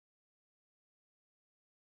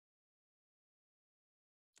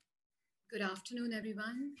Good afternoon,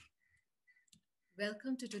 everyone.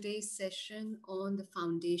 Welcome to today's session on the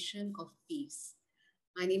foundation of peace.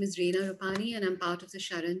 My name is Reena Rupani and I'm part of the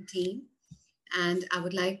SHARAN team. And I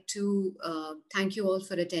would like to thank you all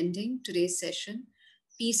for attending today's session.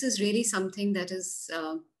 Peace is really something that is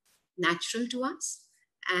natural to us.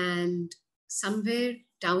 And somewhere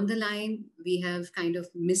down the line, we have kind of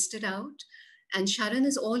missed it out. And SHARAN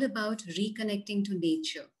is all about reconnecting to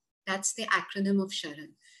nature. That's the acronym of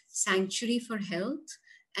SHARAN. Sanctuary for Health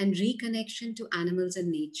and Reconnection to Animals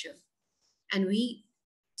and Nature. And we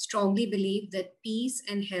strongly believe that peace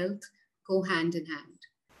and health go hand in hand.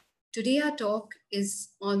 Today, our talk is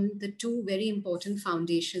on the two very important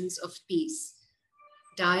foundations of peace,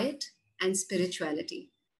 diet and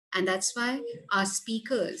spirituality. And that's why our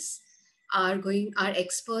speakers are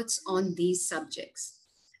experts on these subjects.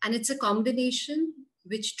 And it's a combination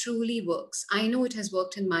which truly works. I know it has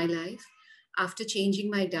worked in my life. After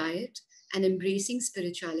changing my diet and embracing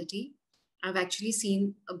spirituality, I've actually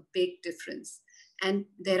seen a big difference. And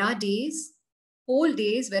there are days, whole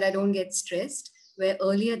days, where I don't get stressed, where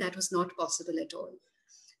earlier that was not possible at all.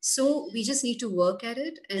 So we just need to work at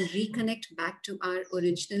it and reconnect back to our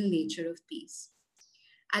original nature of peace.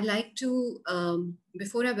 I'd like to,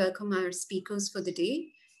 before I welcome our speakers for the day,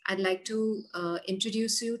 I'd like to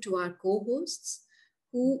introduce you to our co-hosts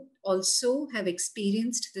who also have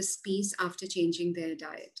experienced this peace after changing their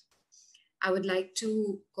diet. I would like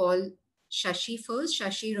to call Shashi first,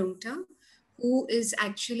 Shashi Rungta, who is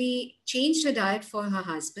actually changed her diet for her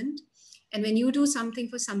husband. And when you do something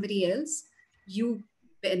for somebody else, you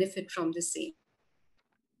benefit from the same.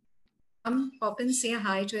 Pop in, say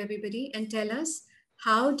hi to everybody and tell us,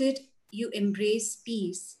 how did you embrace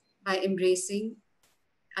peace by embracing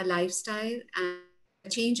a lifestyle and a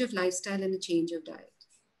change of lifestyle and a change of diet?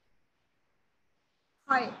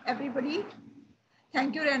 Hi, everybody.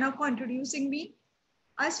 Thank you, Rena, for introducing me.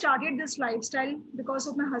 I started this lifestyle because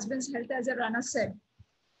of my husband's health, as Rana said,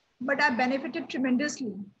 but I benefited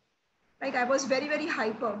tremendously. Like I was very, very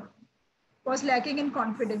hyper, was lacking in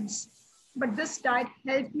confidence. But this diet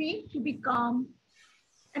helped me to be calm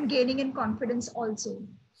and gaining in confidence also.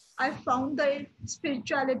 I found the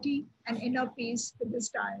spirituality and inner peace with this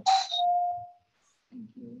diet.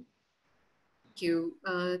 Thank you.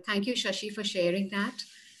 Thank you, Shashi, for sharing that.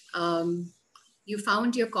 You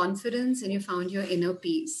found your confidence and you found your inner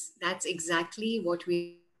peace. That's exactly what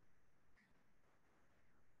we...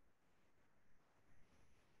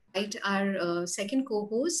 Our second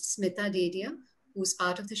co-host, Smita Dedia, who's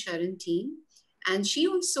part of the SHARAN team. And she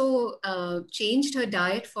also changed her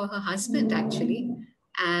diet for her husband, actually.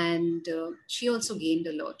 And she also gained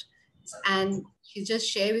a lot. And she'll just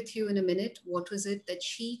share with you in a minute what was it that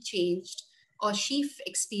she changed or she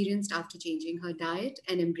experienced after changing her diet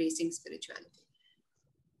and embracing spirituality.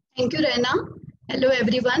 Thank you, Rena. Hello,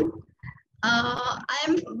 everyone. I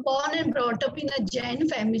am born and brought up in a Jain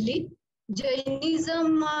family.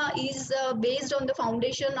 Jainism is based on the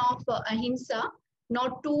foundation of ahimsa,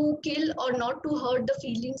 not to kill or not to hurt the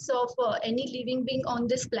feelings of any living being on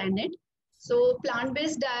this planet. So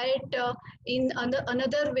plant-based diet in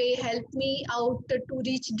another way helped me out to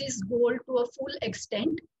reach this goal to a full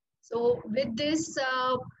extent. So with this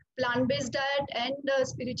plant-based diet and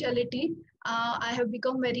spirituality, I have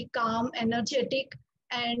become very calm, energetic,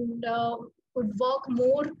 and could work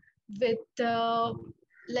more with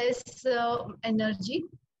less energy.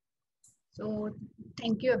 So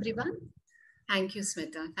thank you, everyone. Thank you,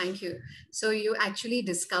 Smita. Thank you. So you actually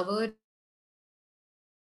discovered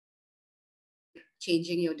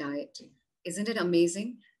changing your diet. Isn't it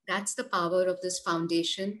amazing? That's the power of this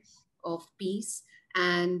foundation of peace.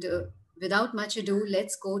 And without much ado,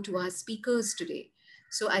 let's go to our speakers today.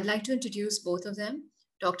 So I'd like to introduce both of them.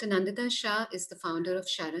 Dr. Nandita Shah is the founder of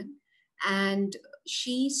SHARAN, and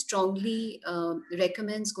she strongly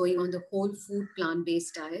recommends going on the whole food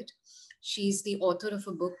plant-based diet. She's the author of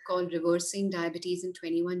a book called Reversing Diabetes in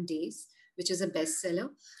 21 Days, which is a bestseller.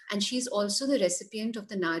 And she's also the recipient of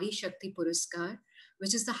the Nari Shakti Puruskar,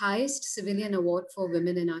 which is the highest civilian award for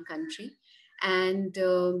women in our country. And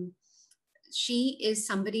she is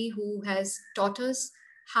somebody who has taught us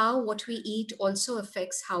how what we eat also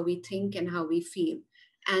affects how we think and how we feel.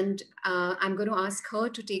 And I'm going to ask her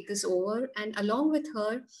to take this over. And along with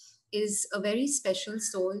her is a very special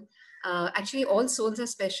soul. Actually, all souls are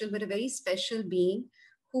special, but a very special being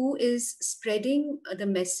who is spreading the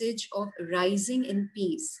message of rising in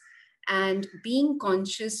peace and being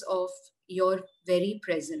conscious of your very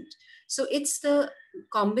present. So it's the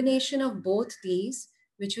combination of both these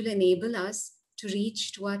which will enable us to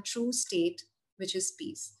reach to our true state, which is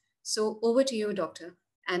peace. So over to you, Doctor,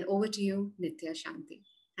 and over to you, Nithya Shanti.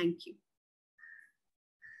 Thank you.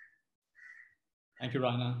 Thank you,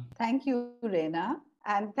 Raina. Thank you, Reena.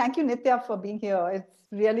 And thank you, Nithya, for being here. It's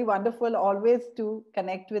really wonderful always to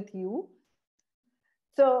connect with you.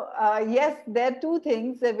 So, yes, there are two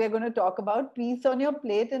things that we're going to talk about: peace on your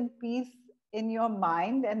plate and peace in your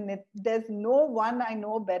mind. And there's no one I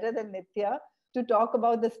know better than Nithya to talk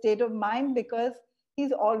about the state of mind, because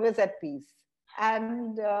he's always at peace.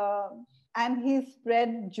 And, uh, and he's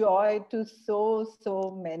spread joy to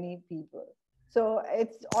so many people. So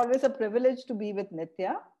it's always a privilege to be with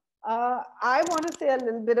Nithya. I want to say a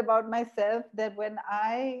little bit about myself, that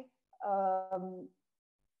um,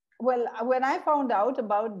 when I found out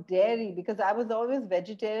about dairy, because I was always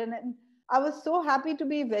vegetarian, and I was so happy to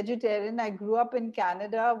be vegetarian. I grew up in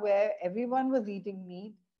Canada where everyone was eating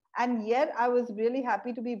meat, and yet I was really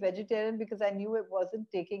happy to be vegetarian because I knew it wasn't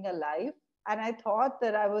taking a life. And I thought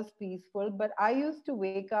that I was peaceful, but I used to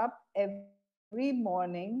wake up every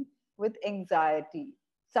morning with anxiety.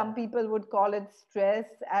 Some people would call it stress.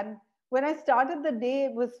 And when I started the day,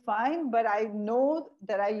 it was fine, but I know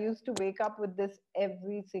that I used to wake up with this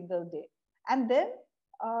every single day. And then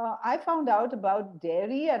I found out about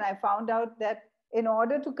dairy, and I found out that in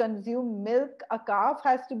order to consume milk, a calf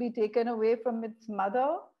has to be taken away from its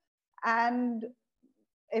mother. And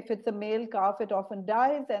if it's a male calf, it often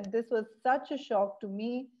dies. And this was such a shock to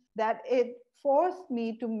me that it forced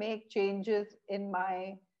me to make changes in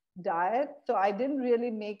my diet. So I didn't really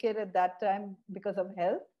make it at that time because of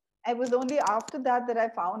health. It was only after that that I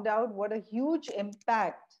found out what a huge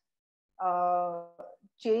impact uh,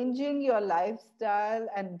 changing your lifestyle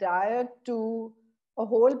and diet to a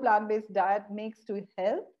whole plant based diet makes to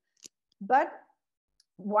health. But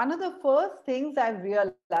one of the first things I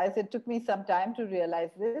realized, it took me some time to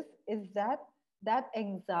realize this, is that that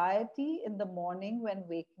anxiety in the morning when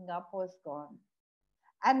waking up was gone.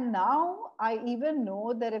 And now I even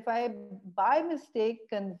know that if I by mistake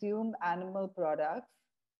consume animal products,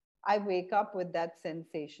 I wake up with that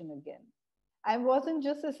sensation again. I wasn't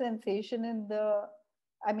just a sensation in the,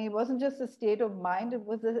 I mean, it wasn't just a state of mind, it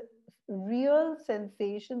was a real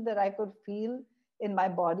sensation that I could feel in my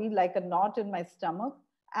body, like a knot in my stomach.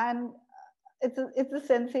 And it's a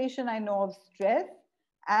sensation I know of stress.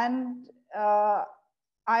 And uh,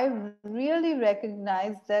 I really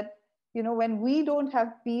recognize that, when we don't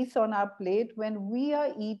have peace on our plate, when we are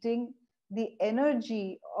eating the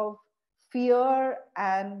energy of fear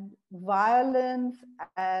and violence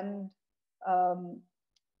and um,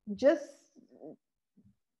 just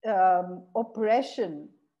oppression,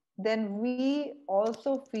 then we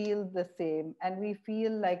also feel the same, and we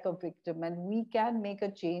feel like a victim, and we can make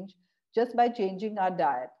a change just by changing our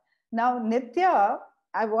diet. Now, Nithya,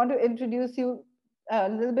 I want to introduce you a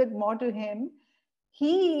little bit more to him.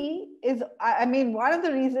 He is, I mean, one of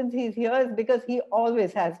the reasons he's here is because he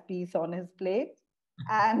always has peace on his plate.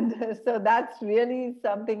 And so that's really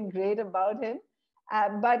something great about him.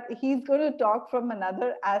 But he's going to talk from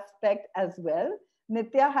another aspect as well.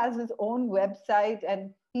 Nithya has his own website,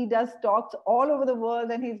 and he does talks all over the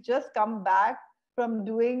world. And he's just come back from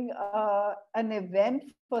doing an event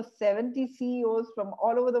for 70 CEOs from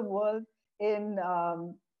all over the world in,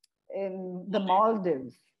 in the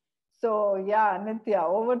Maldives. So, yeah, Nithya,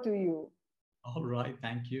 over to you. All right,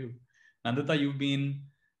 thank you. Nandita, you've been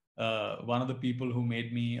one of the people who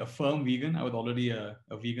made me a firm vegan. I was already a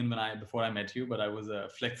vegan before I met you, but I was a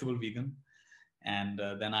flexible vegan. And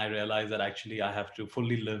then I realized that actually I have to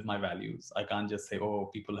fully live my values. I can't just say, oh,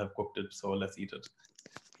 people have cooked it, so let's eat it.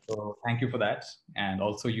 So thank you for that. And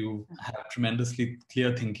also you have tremendously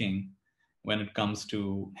clear thinking when it comes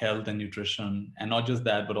to health and nutrition. And not just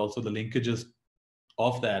that, but also the linkages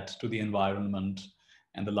of that to the environment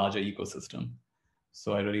and the larger ecosystem.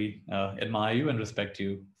 So I really admire you and respect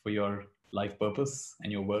you for your life purpose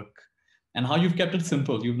and your work and how you've kept it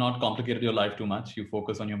simple. You've not complicated your life too much. You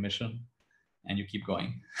focus on your mission and you keep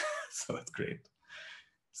going. So it's great.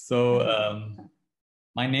 So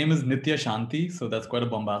my name is Nithya Shanti. So that's quite a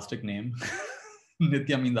bombastic name.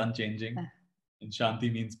 Nithya means unchanging and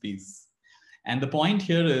Shanti means peace. And the point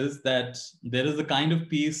here is that there is a kind of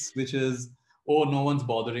peace which is, oh, no one's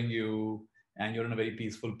bothering you and you're in a very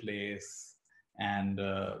peaceful place and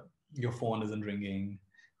your phone isn't ringing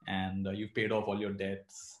and you've paid off all your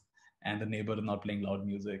debts and the neighbor is not playing loud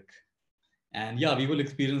music. And yeah, we will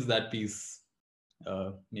experience that peace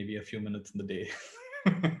maybe a few minutes in the day.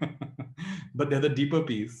 But there's a deeper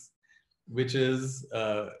peace, which is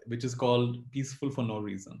called peaceful for no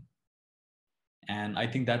reason. And I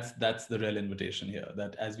think that's the real invitation here,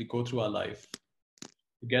 that as we go through our life,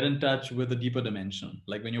 to get in touch with a deeper dimension.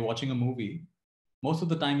 Like when you're watching a movie, most of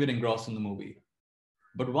the time we're engrossed in the movie.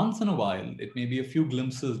 But once in a while, it may be a few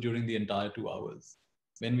glimpses during the entire 2 hours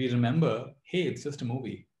when we remember, hey, it's just a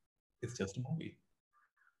movie. It's just a movie.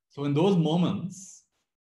 So in those moments,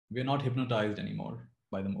 we're not hypnotized anymore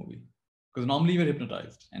by the movie. Because normally we're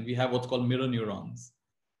hypnotized and we have what's called mirror neurons.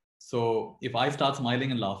 So if I start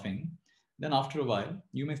smiling and laughing, then after a while,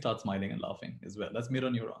 you may start smiling and laughing as well. That's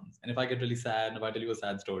mirror neurons. And if I get really sad, and if I tell you a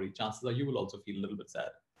sad story, chances are you will also feel a little bit sad.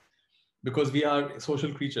 Because we are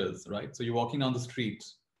social creatures, right? So you're walking down the street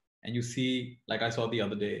and you see, like I saw the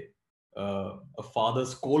other day, a father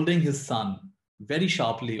scolding his son very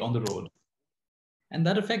sharply on the road. And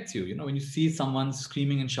that affects you, when you see someone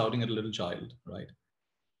screaming and shouting at a little child, right?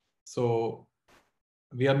 So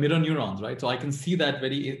we are mirror neurons, right? So I can see that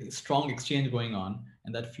very strong exchange going on,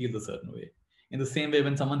 and that feels a certain way. In the same way,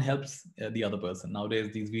 when someone helps the other person,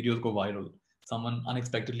 nowadays these videos go viral. Someone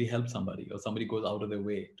unexpectedly helps somebody, or somebody goes out of their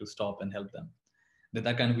way to stop and help them. Then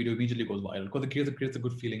that kind of video immediately goes viral because it creates a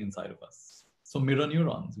good feeling inside of us. So mirror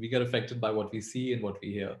neurons, we get affected by what we see and what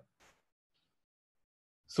we hear.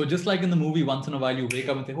 So just like in the movie, once in a while you wake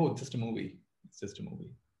up and say, oh, it's just a movie. It's just a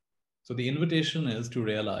movie. So the invitation is to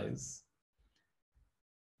realize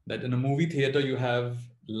that in a movie theater, you have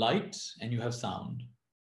light and you have sound.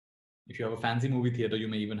 If you have a fancy movie theater, you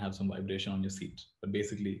may even have some vibration on your seat, but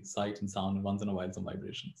basically sight and sound, and once in a while, some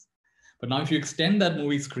vibrations. But now if you extend that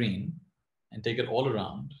movie screen and take it all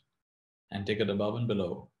around and take it above and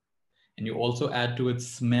below, and you also add to it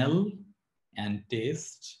smell and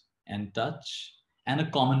taste and touch and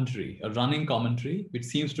a commentary, a running commentary, which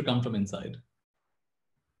seems to come from inside,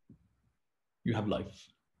 you have life.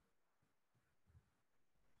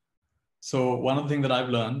 So one of the things that I've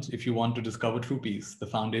learned, if you want to discover true peace, the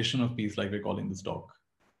foundation of peace, like we're calling this talk,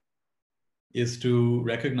 is to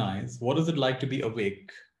recognize what is it like to be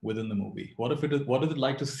awake within the movie? What is it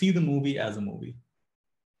like to see the movie as a movie?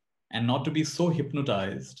 And not to be so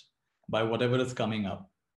hypnotized by whatever is coming up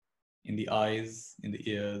in the eyes, in the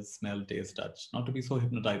ears, smell, taste, touch, not to be so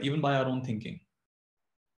hypnotized, even by our own thinking.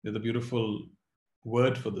 There's a beautiful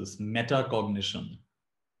word for this, metacognition.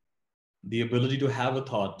 The ability to have a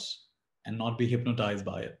thought and not be hypnotized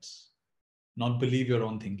by it, not believe your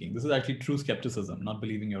own thinking. This is actually true skepticism, not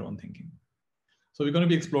believing your own thinking. So we're going to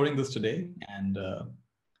be exploring this today, and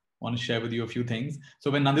want to share with you a few things.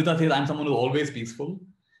 So when Nandita says, I'm someone who's always peaceful,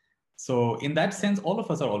 so in that sense, all of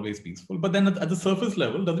us are always peaceful. But then at the surface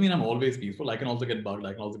level, doesn't mean I'm always peaceful. I can also get bugged.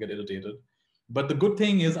 I can also get irritated. But the good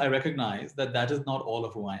thing is I recognize that that is not all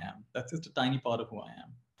of who I am. That's just a tiny part of who I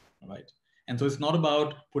am, right? And so it's not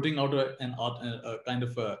about putting out a kind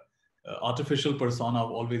of a artificial persona of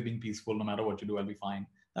always being peaceful. No matter what you do, I'll be fine.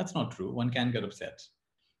 That's not true. One can get upset,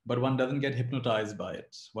 but one doesn't get hypnotized by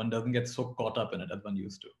it. One doesn't get so caught up in it as one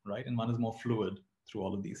used to, right? And one is more fluid through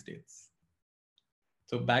all of these states.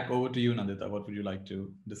 So back over to you, Nandita. What would you like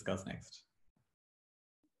to discuss next?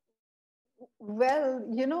 Well,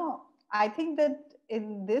 I think that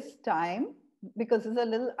in this time, because it's a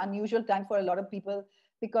little unusual time for a lot of people,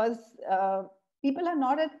 because people are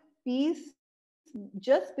not at peace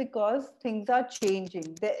just because things are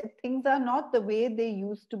changing. Things are not the way they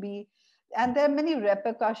used to be. And there are many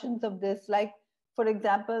repercussions of this. Like, for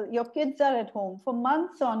example, your kids are at home for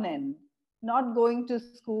months on end, not going to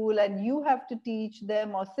school, and you have to teach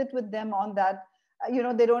them or sit with them on that.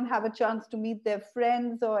 They don't have a chance to meet their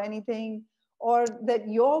friends or anything, or that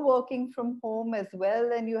you're working from home as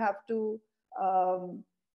well, and you have to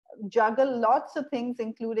juggle lots of things,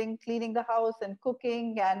 including cleaning the house and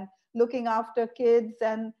cooking and looking after kids,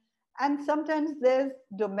 and sometimes there's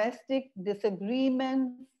domestic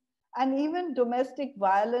disagreements and even domestic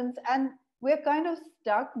violence, and we're kind of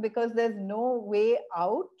stuck because there's no way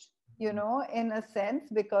out, in a sense,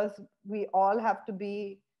 because we all have to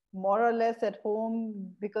be more or less at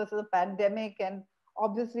home because of the pandemic, and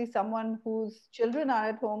obviously someone whose children are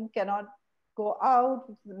at home cannot go out.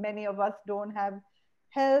 Many of us don't have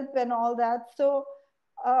help and all that. So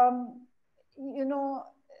you know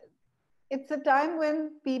it's a time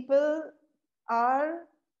when people are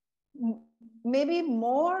maybe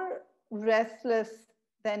more restless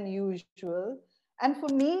than usual. And for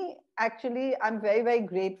me, actually, I'm very, very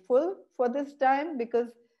grateful for this time, because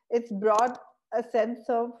it's brought a sense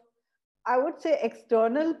of, I would say,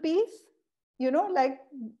 external peace. Like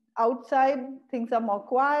outside, things are more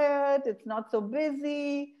quiet, it's not so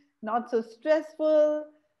busy, not so stressful.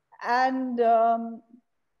 And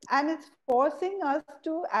it's forcing us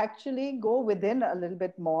to actually go within a little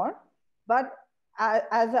bit more. But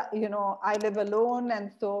as I live alone,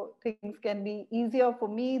 and so things can be easier for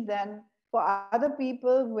me than for other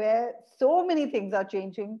people, where so many things are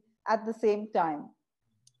changing at the same time.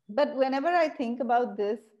 But whenever I think about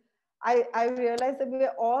this, I realize that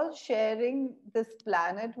we're all sharing this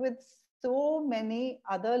planet with so many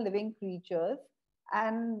other living creatures.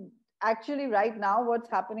 And actually, right now, what's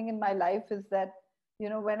happening in my life is that,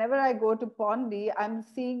 whenever I go to Pondi, I'm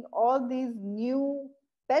seeing all these new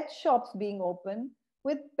pet shops being opened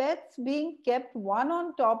with pets being kept one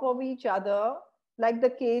on top of each other, like the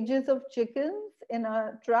cages of chickens in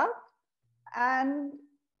a truck. And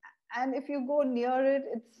and if you go near it,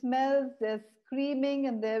 it smells, they're screaming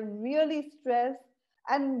and they're really stressed.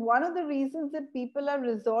 And one of the reasons that people are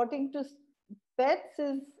resorting to pets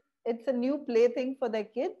is it's a new plaything for their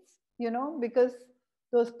kids, because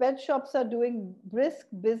those pet shops are doing brisk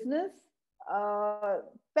business, uh,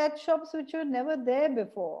 pet shops which were never there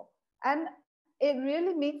before. And it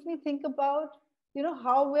really makes me think about,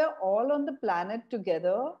 how we're all on the planet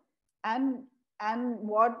together. And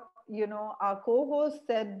what, our co-host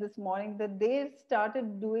said this morning, that they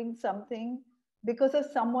started doing something because of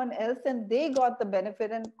someone else and they got the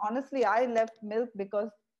benefit. And honestly, I left milk because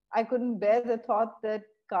I couldn't bear the thought that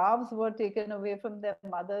calves were taken away from their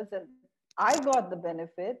mothers, and I got the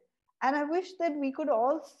benefit. And I wish that we could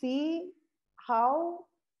all see how,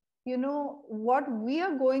 what we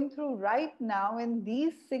are going through right now in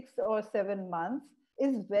these 6 or 7 months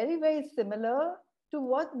is very, very similar to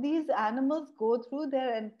what these animals go through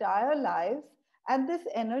their entire lives. And this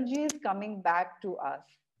energy is coming back to us,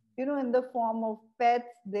 in the form of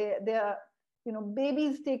pets. They are,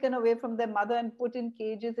 babies taken away from their mother and put in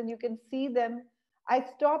cages, and you can see them. I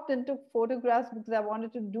stopped and took photographs because I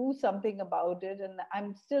wanted to do something about it, and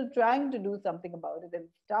I'm still trying to do something about it and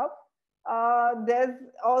stuff. There's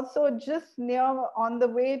also just near on the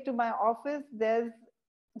way to my office, there's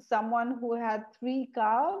someone who had 3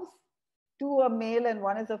 calves. Two are male and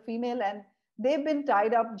one is a female, and they've been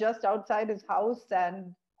tied up just outside his house.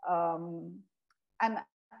 And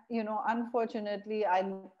unfortunately,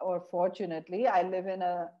 or fortunately, I live in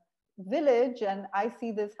a village and I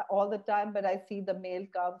see this all the time, but I see the male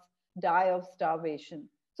calves die of starvation.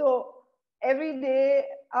 So every day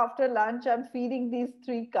after lunch, I'm feeding these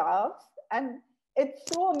 3 calves. And it's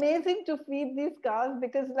so amazing to feed these calves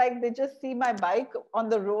because, like, they just see my bike on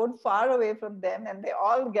the road far away from them, and they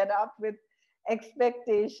all get up with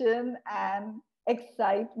expectation and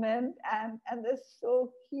excitement, and they're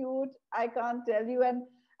so cute. I can't tell you.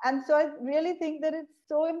 And so I really think that it's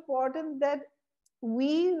so important that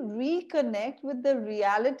we reconnect with the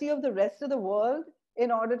reality of the rest of the world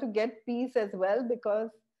in order to get peace as well. Because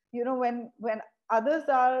when others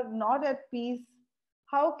are not at peace,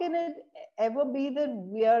 how can it ever be that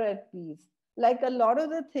we are at peace? Like, a lot of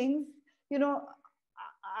the things, you know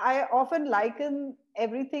I often liken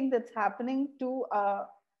everything that's happening to a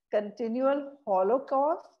continual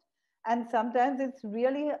holocaust. And sometimes it's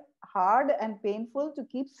really hard and painful to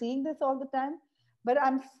keep seeing this all the time. But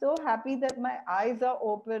I'm so happy that my eyes are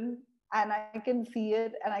open and I can see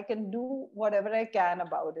it and I can do whatever I can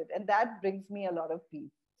about it. And that brings me a lot of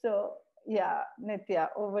peace. So, yeah, Nithya,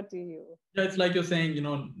 over to you. Yeah, it's like you're saying,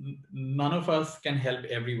 none of us can help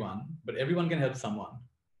everyone, but everyone can help someone.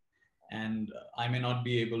 And I may not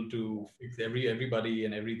be able to fix everybody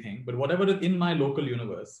and everything, but whatever is in my local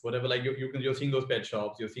universe, whatever, like you're seeing those pet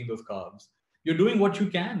shops, you're seeing those carbs, you're doing what you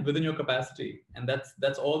can within your capacity, and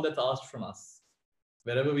that's all that's asked from us.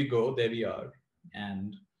 Wherever we go, there we are.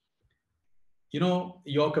 And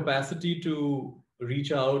your capacity to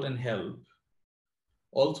reach out and help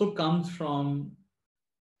also comes from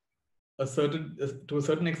to a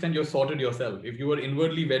certain extent, you're sorted yourself. If you were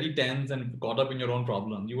inwardly very tense and caught up in your own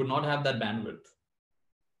problem, you would not have that bandwidth.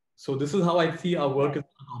 So this is how I see our work is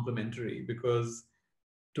complementary, because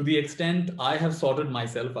to the extent I have sorted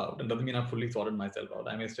myself out, and doesn't mean I've fully sorted myself out.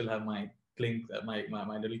 I may still have my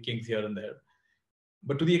little kinks here and there.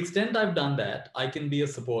 But to the extent I've done that, I can be a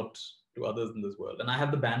support to others in this world. And I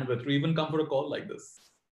have the bandwidth to even come for a call like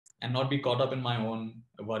this and not be caught up in my own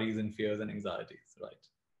worries and fears and anxieties, right?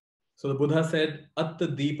 So the Buddha said, Atta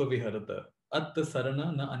Deepa Viharata, Atta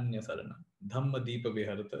Sarana na Anya Sarana, Dhamma Deepa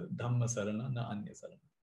Viharata, Dhamma Sarana na Anya Sarana.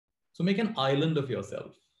 So make an island of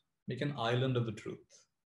yourself, make an island of the truth.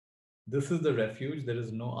 This is the refuge, there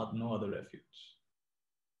is no other refuge.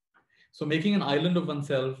 So making an island of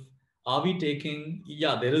oneself, are we taking,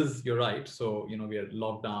 there is, you're right. So, we are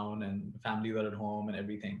locked down and families are at home and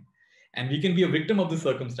everything. And we can be a victim of the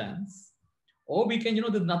circumstance. Or we can,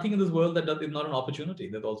 there's nothing in this world that is not an opportunity.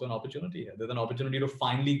 There's also an opportunity here. There's an opportunity to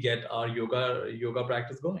finally get our yoga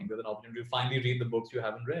practice going. There's an opportunity to finally read the books you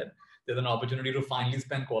haven't read. There's an opportunity to finally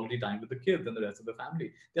spend quality time with the kids and the rest of the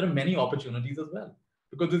family. There are many opportunities as well.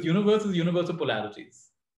 Because this universe is a universe of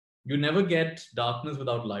polarities. You never get darkness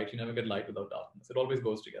without light. You never get light without darkness. It always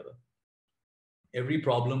goes together. Every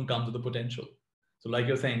problem comes with a potential. So like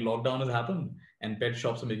you're saying, lockdown has happened and pet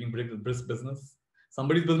shops are making brisk business.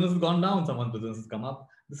 Somebody's business has gone down, someone's business has come up.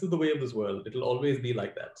 This is the way of this world. It'll always be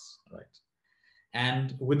like that, right?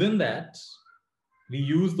 And within that, we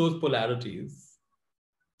use those polarities.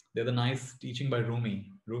 There's a nice teaching by Rumi.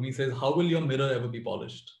 Rumi says, how will your mirror ever be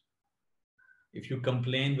polished? If you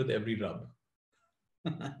complain with every rub.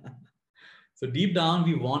 So deep down,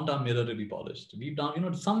 we want our mirror to be polished. Deep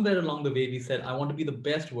down, somewhere along the way, we said, I want to be the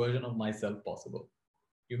best version of myself possible.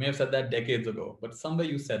 You may have said that decades ago, but somewhere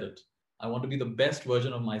you said it. I want to be the best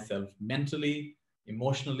version of myself, mentally,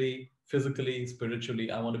 emotionally, physically,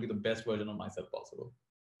 spiritually. I want to be the best version of myself possible.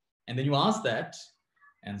 And then you ask that.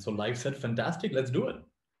 And so life said, fantastic, let's do it.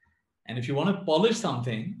 And if you want to polish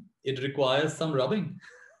something, it requires some rubbing.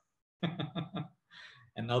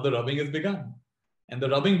 And now the rubbing has begun. And the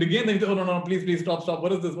rubbing begins, and you say, oh, no, please, stop.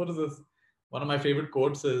 What is this? One of my favorite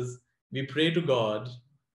quotes is, we pray to God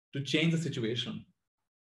to change the situation,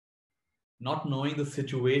 not knowing the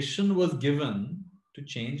situation was given to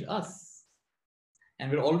change us. And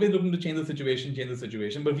we're always looking to change the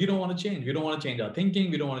situation, but we don't want to change. We don't want to change our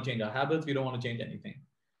thinking. We don't want to change our habits. We don't want to change anything.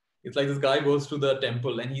 It's like this guy goes to the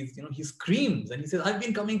temple and he screams and he says, I've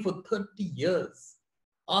been coming for 30 years,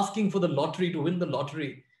 asking for the lottery to win the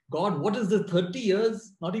lottery. God, what is this 30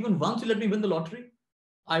 years? Not even once you let me win the lottery.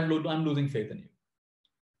 I'm losing faith in you.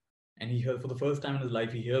 And he hears, for the first time in his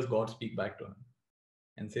life, he hears God speak back to him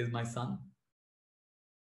and says, my son,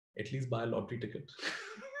 at least buy a lottery ticket.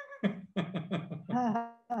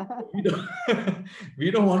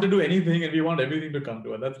 we don't want to do anything and we want everything to come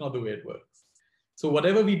to us. That's not the way it works. So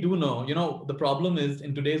whatever we do know, the problem is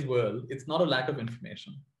in today's world, it's not a lack of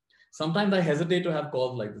information. Sometimes I hesitate to have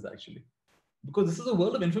calls like this actually, because this is a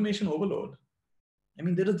world of information overload. I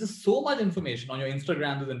mean, there is just so much information. On your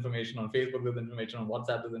Instagram, there's information. On Facebook, there's information. On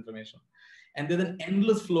WhatsApp, there's information. And there's an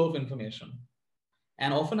endless flow of information.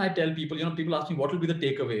 And often I tell people, people ask me, what will be the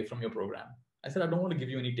takeaway from your program? I said, I don't want to give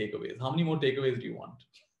you any takeaways. How many more takeaways do you want?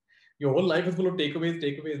 Your whole life is full of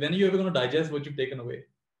takeaways. When are you ever going to digest what you've taken away?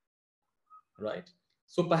 Right?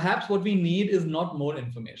 So perhaps what we need is not more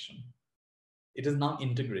information. It is now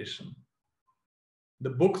integration. The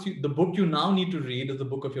book you now need to read is the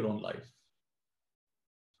book of your own life.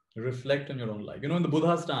 Reflect on your own life. In the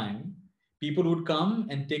Buddha's time, people would come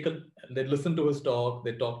and they'd listen to his talk,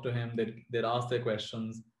 they'd talk to him, they'd ask their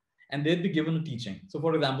questions, and they'd be given a teaching. So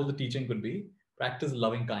for example, the teaching could be practice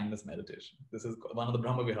loving kindness meditation. This is one of the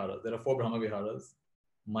Brahma Viharas. There are 4 Brahma Viharas: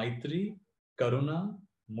 Maitri, Karuna,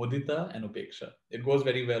 Mudita, and Upeksha. It goes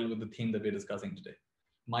very well with the theme that we're discussing today.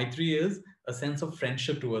 Maitri is a sense of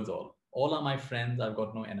friendship towards all. All are my friends. I've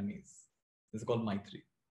got no enemies. This is called Maitri.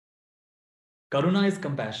 Karuna is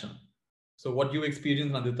compassion. So what you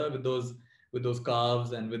experience, Nandita, with those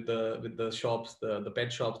calves and with the shops, the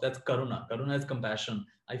pet shops, that's Karuna. Karuna is compassion.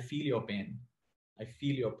 I feel your pain. I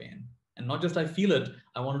feel your pain. And not just I feel it,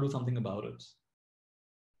 I want to do something about it.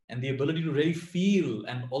 And the ability to really feel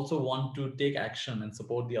and also want to take action and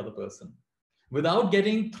support the other person without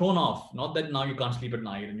getting thrown off. Not that now you can't sleep at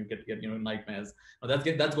night and you get nightmares. No,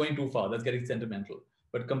 that's going too far. That's getting sentimental.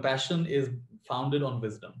 But compassion is founded on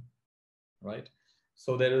wisdom, right?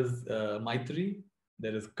 So there is Maitri,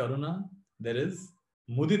 there is Karuna, there is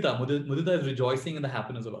Mudita. Mudita is rejoicing in the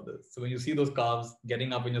happiness of others. So when you see those calves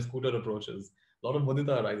getting up when your scooter approaches, a lot of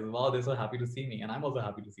Mudita arises. Wow, they're so happy to see me, and I'm also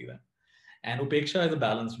happy to see them. And Upeksha is a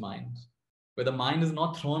balanced mind, where the mind is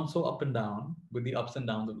not thrown so up and down with the ups and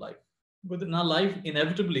downs of life. But in our life,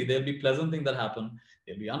 inevitably, there'll be pleasant things that happen,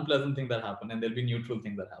 there'll be unpleasant things that happen, and there'll be neutral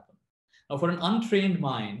things that happen. Now, for an untrained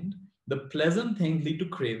mind, the pleasant things lead to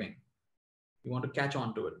craving. You want to catch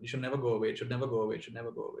on to it. You should never go away. It should never go away. It should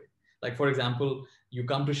never go away. Like, for example, you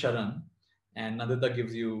come to SHARAN and Nandita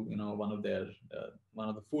gives you, one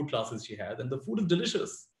of the food classes she has, and the food is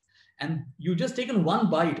delicious. And you've just taken one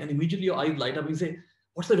bite and immediately your eyes light up and you say,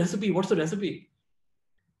 what's the recipe? What's the recipe?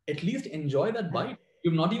 At least enjoy that bite.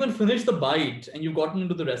 You've not even finished the bite and you've gotten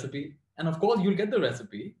into the recipe. And of course, you'll get the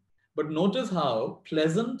recipe. But notice how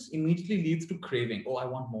pleasant immediately leads to craving. Oh, I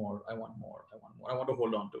want more. I want more. I want more. I want to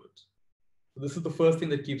hold on to it. So this is the first thing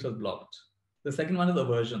that keeps us blocked. The second one is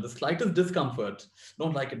aversion. The slightest discomfort.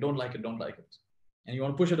 Don't like it. Don't like it. Don't like it. And you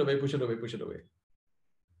want to push it away, push it away, push it away.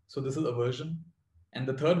 So this is aversion. And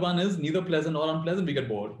the third one is neither pleasant or unpleasant. We get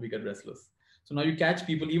bored. We get restless. So now you catch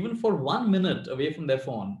people even for 1 minute away from their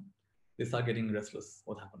phone. They start getting restless.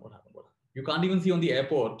 What happened? What happened? What happened? You can't even see on the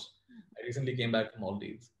airport. I recently came back from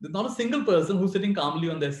Maldives. There's not a single person who's sitting calmly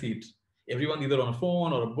on their seat. Everyone either on a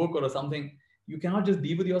phone or a book or something. You cannot just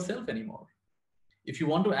be with yourself anymore. If you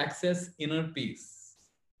want to access inner peace,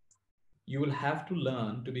 you will have to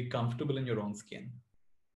learn to be comfortable in your own skin.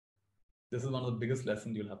 This is one of the biggest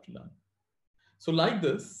lessons you'll have to learn. So like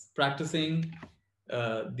this, practicing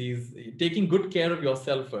taking good care of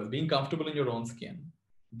yourself first, being comfortable in your own skin.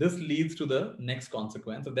 This leads to the next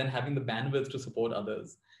consequence of then having the bandwidth to support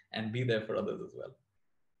others and be there for others as well.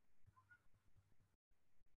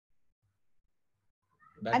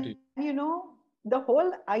 Back to you. And the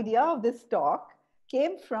whole idea of this talk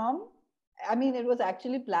came from, I mean, it was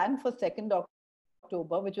actually planned for 2nd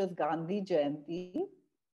October, which was Gandhi Jayanti.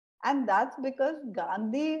 And that's because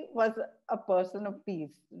Gandhi was a person of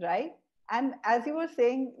peace, right? And as you were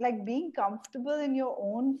saying, like being comfortable in your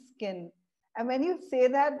own skin. And when you say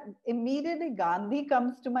that, immediately Gandhi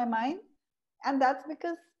comes to my mind. And that's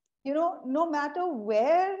because, no matter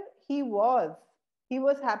where he was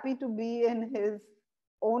happy to be in his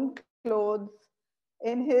own clothes,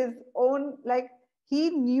 in his own, like,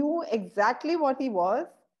 he knew exactly what he was.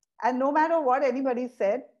 And no matter what anybody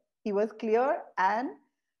said, he was clear and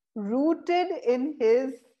rooted in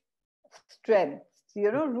his strength,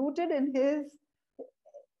 rooted in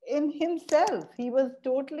himself. He was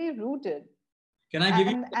totally rooted. Can I give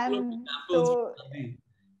you a couple of And examples from so,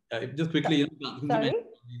 Gandhi? Just quickly, sorry?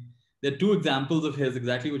 there are two examples of his,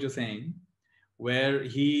 exactly what you're saying, where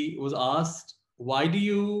he was asked, why do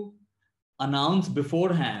you announce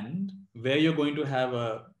beforehand where you're going to have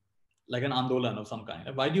like an andolan of some kind?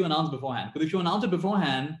 Why do you announce beforehand? Because if you announce it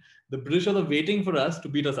beforehand, the British are waiting for us to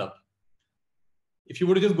beat us up. If you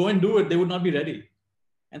were to just go and do it, they would not be ready.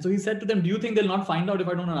 And so he said to them, do you think they'll not find out if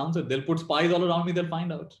I don't announce it? They'll put spies all around me, they'll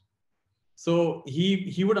find out. So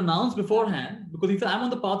he would announce beforehand, because he said, I'm on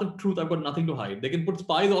the path of truth, I've got nothing to hide. They can put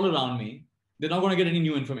spies all around me, they're not going to get any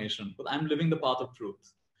new information, but I'm living the path of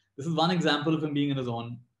truth. This is one example of him being in his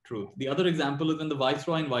own truth. The other example is when the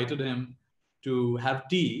viceroy invited him to have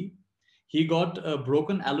tea, he got a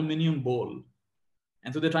broken aluminium bowl.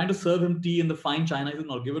 And so they're trying to serve him tea in the fine china. He said,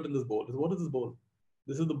 no, give it in this bowl. He said, what is this bowl?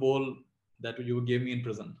 This is the bowl that you gave me in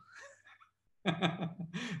prison.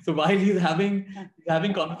 So while he's having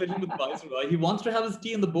conversation with the viceroy, he wants to have his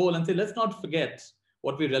tea in the bowl and say, let's not forget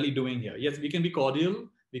what we're really doing here. Yes, we can be cordial,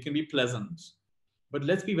 we can be pleasant, but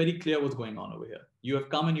let's be very clear what's going on over here. You have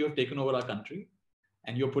come and you have taken over our country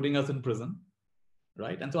and you're putting us in prison,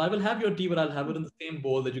 right? And so I will have your tea, but I'll have it in the same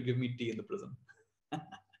bowl that you give me tea in the prison.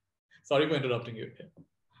 Sorry for interrupting you.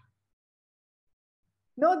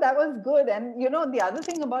 No, that was good. And the other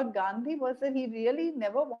thing about Gandhi was that he really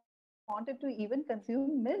never wanted to even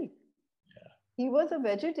consume milk. Yeah. He was a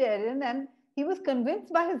vegetarian and he was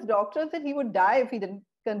convinced by his doctors that he would die if he didn't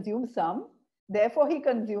consume some. Therefore, he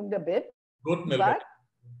consumed a bit. Goat milk. But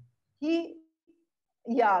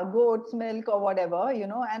goat's milk or whatever,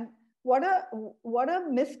 and what a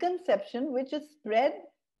misconception which is spread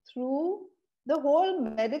through the whole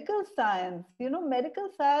medical science. Medical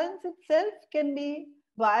science itself can be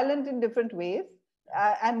violent in different ways.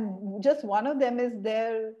 And just one of them is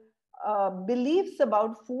their beliefs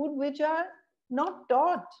about food, which are not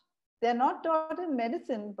taught. They're not taught in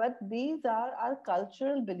medicine, but these are our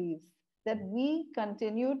cultural beliefs that we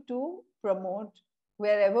continue to promote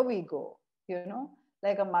wherever we go.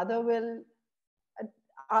 Like a mother will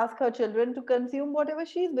ask her children to consume whatever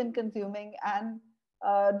she's been consuming, and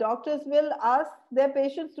doctors will ask their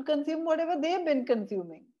patients to consume whatever they've been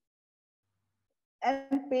consuming.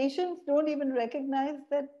 And patients don't even recognize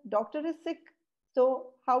that doctor is sick.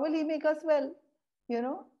 So how will he make us well?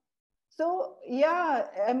 So yeah,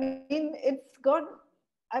 I mean,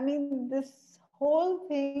 this whole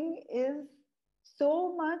thing is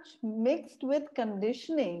so much mixed with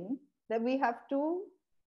conditioning that we have to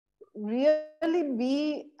really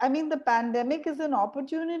be, the pandemic is an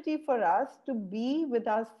opportunity for us to be with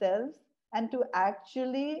ourselves and to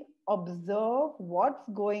actually observe what's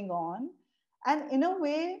going on. And in a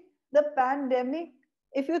way, the pandemic,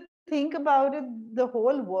 if you think about it, the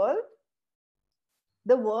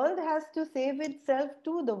world has to save itself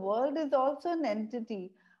too. The world is also an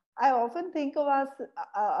entity. I often think of us,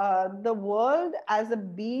 the world as a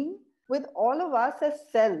being with all of us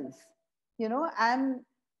as cells, and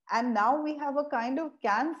now we have a kind of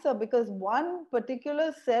cancer because one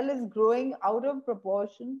particular cell is growing out of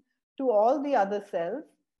proportion to all the other cells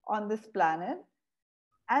on this planet.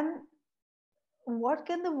 And what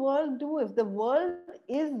can the world do? If the world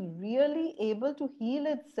is really able to heal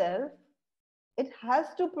itself, it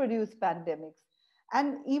has to produce pandemics.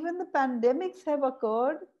 And even the pandemics have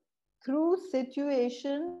occurred through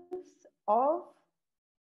situations of,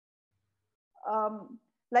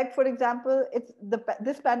 like for example,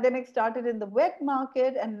 this pandemic started in the wet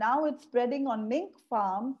market and now it's spreading on mink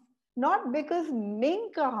farms, not because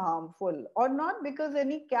mink are harmful or not because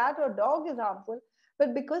any cat or dog is harmful,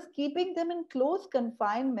 but because keeping them in close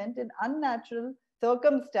confinement in unnatural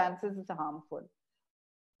circumstances is harmful.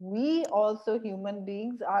 We also, human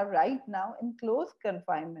beings, are right now in close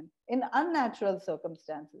confinement in unnatural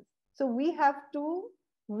circumstances. So we have to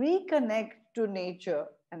reconnect to nature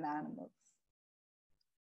and animals.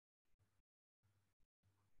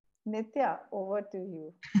 Nithya, over to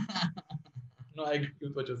you. No, I agree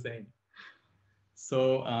with what you're saying.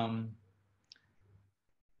 So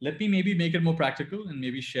let me maybe make it more practical and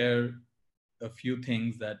maybe share a few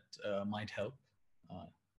things that might help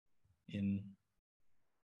in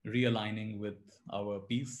realigning with our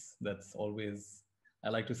peace. That's always, I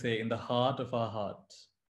like to say, in the heart of our heart,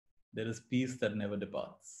 there is peace that never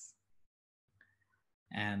departs.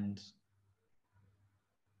 And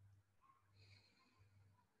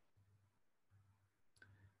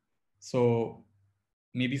so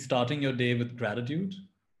maybe starting your day with gratitude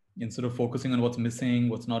instead of focusing on what's missing,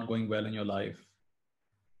 what's not going well in your life.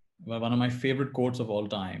 Well, one of my favorite quotes of all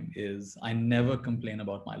time is, I never complain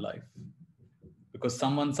about my life, because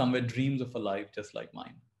someone somewhere dreams of a life just like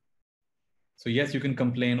mine. So yes, you can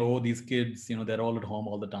complain, oh, these kids, they're all at home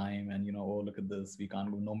all the time. And, oh, look at this, we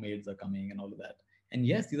can't go, no maids are coming and all of that. And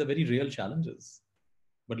yes, these are very real challenges.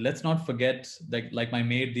 But let's not forget that, like my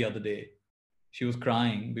maid the other day, she was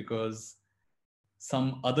crying because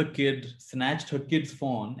some other kid snatched her kid's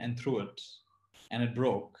phone and threw it, and it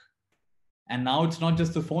broke. And now it's not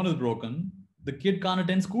just the phone is broken, the kid can't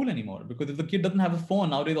attend school anymore, because if the kid doesn't have a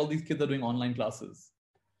phone, nowadays all these kids are doing online classes.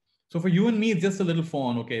 So for you and me, it's just a little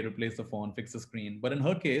phone. Okay, replace the phone, fix the screen. But in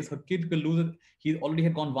her case, her kid could lose it. He already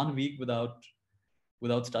had gone 1 week without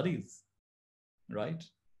studies, right?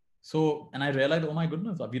 So, and I realized, oh my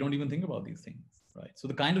goodness, we don't even think about these things, right? So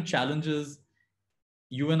the kind of challenges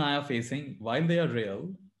you and I are facing, while they are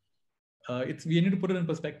real, we need to put it in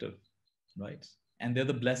perspective, right? And they're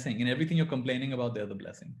the blessing. In everything you're complaining about, they're the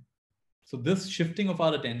blessing. So this shifting of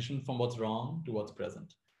our attention from what's wrong to what's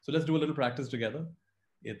present. So let's do a little practice together.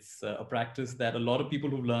 It's a practice that a lot of people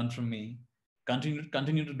who've learned from me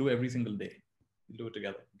continue to do every single day. You do it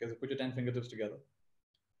together. Okay, so put your 10 fingertips together.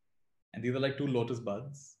 And these are like 2 lotus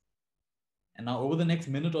buds. And now over the next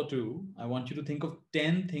minute or two, I want you to think of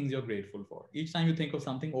 10 things you're grateful for. Each time you think of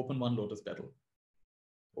something, open 1 lotus petal.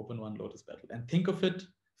 Open 1 lotus petal. And think of it,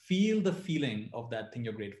 feel the feeling of that thing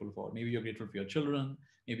you're grateful for. Maybe you're grateful for your children.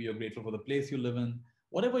 Maybe you're grateful for the place you live in.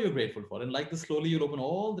 Whatever you're grateful for. And like this, slowly you'll open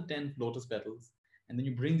all the 10 lotus petals. And then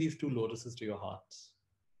you bring these 2 lotuses to your heart.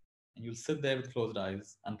 And you'll sit there with closed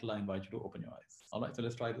eyes until I invite you to open your eyes. All right, so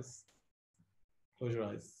let's try this. Close your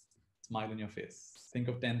eyes. Smile on your face. Think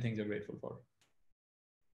of 10 things you're grateful for.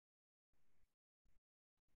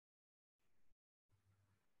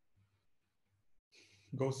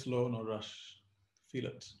 Go slow, no rush. Feel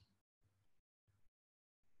it.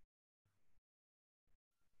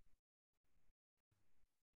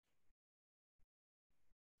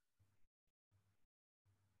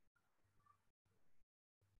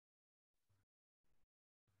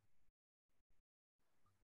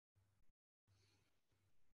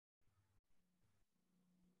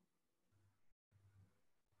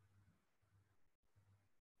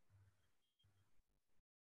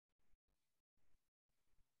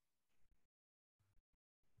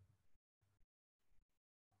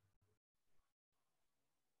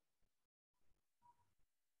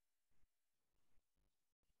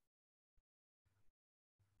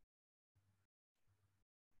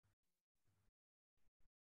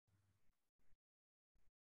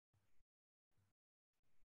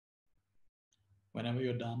 Whenever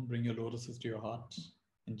you're done, bring your lotuses to your heart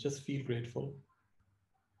and just feel grateful.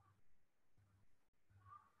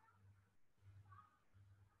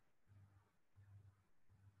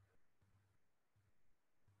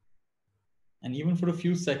 And even for a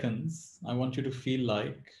few seconds, I want you to feel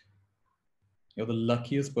like you're the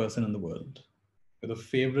luckiest person in the world. You're the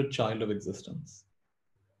favorite child of existence.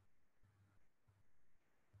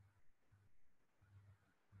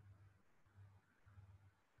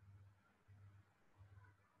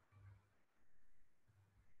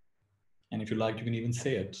 And if you like, you can even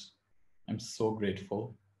say it. I'm so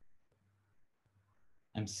grateful.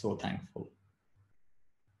 I'm so thankful.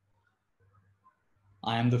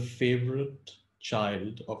 I am the favorite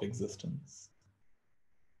child of existence.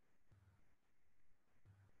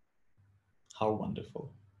 How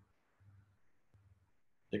wonderful.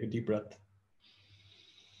 Take a deep breath.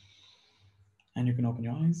 And you can open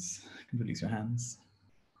your eyes, you can release your hands.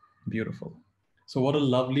 Beautiful. So what a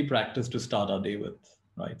lovely practice to start our day with,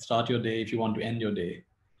 right? Start your day if you want to end your day.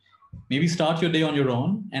 Maybe start your day on your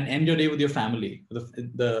own and end your day with your family.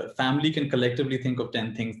 The family can collectively think of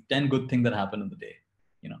 10 things, 10 good things that happen in the day,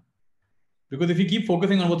 Because if you keep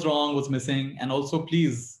focusing on what's wrong, what's missing, and also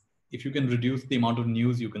please, if you can reduce the amount of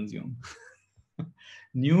news you consume.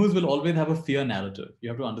 News will always have a fear narrative. You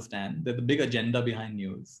have to understand there's a big agenda behind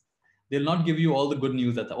news. They'll not give you all the good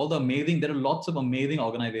news, all the amazing, there are lots of amazing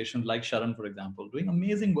organizations like SHARAN, for example, doing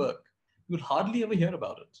amazing work. You will hardly ever hear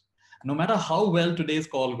about it. No matter how well today's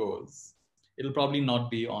call goes, it'll probably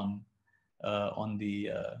not be on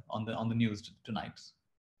the news tonight,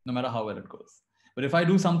 no matter how well it goes. But if I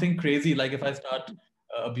do something crazy, like if I start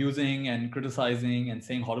abusing and criticizing and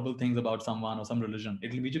saying horrible things about someone or some religion,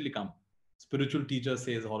 it'll immediately come. Spiritual teacher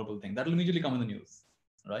says a horrible thing, that'll immediately come in the news,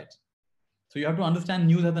 right? So you have to understand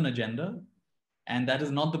news has an agenda, and that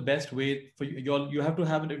is not the best way for you. You have to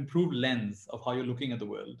have an improved lens of how you're looking at the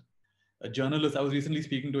world. A journalist, I was recently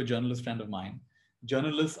speaking to a journalist friend of mine.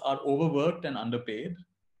 Journalists are overworked and underpaid.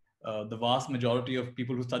 The vast majority of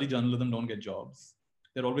people who study journalism don't get jobs.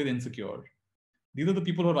 They're always insecure. These are the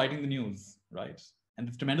people who are writing the news, right? And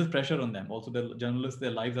there's tremendous pressure on them. Also, the journalists,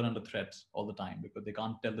 their lives are under threat all the time because they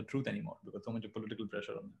can't tell the truth anymore because so much of political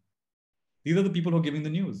pressure on them. These are the people who are giving the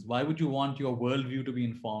news. Why would you want your worldview to be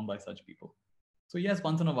informed by such people? So yes,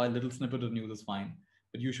 once in a while, little snippet of news is fine,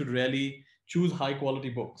 but you should really choose high quality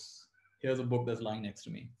books. Here's a book that's lying next to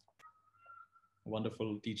me.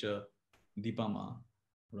 Wonderful teacher, Deepa Ma,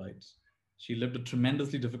 right? She lived a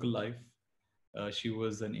tremendously difficult life. She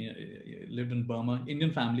was lived in Burma,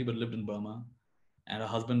 Indian family, but lived in Burma. And her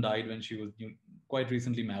husband died when she was quite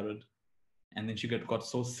recently married. And then she got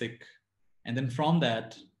so sick. And then from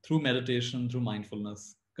that, through meditation, through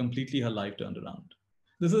mindfulness, completely her life turned around.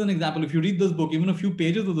 This is an example. If you read this book, even a few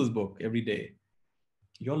pages of this book every day,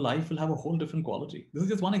 your life will have a whole different quality. This is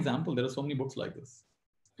just one example. There are so many books like this.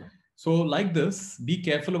 So like this, be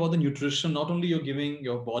careful about the nutrition, not only you're giving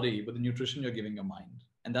your body, but the nutrition you're giving your mind.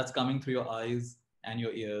 And that's coming through your eyes and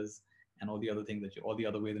your ears and all the other things all the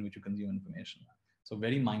other ways in which you consume information. So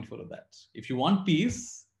very mindful of that. If you want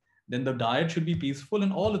peace, then the diet should be peaceful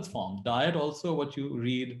in all its forms. Diet also what you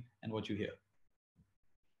read and what you hear.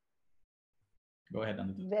 Go ahead,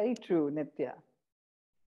 Nandita. Very true, Nithya.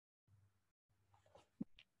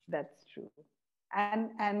 That's true.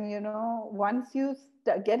 And you know, once you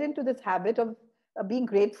get into this habit of being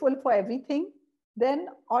grateful for everything, then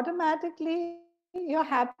automatically you're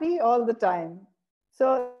happy all the time.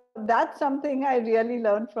 So that's something I really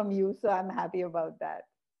learned from you. So I'm happy about that.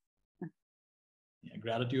 Yeah,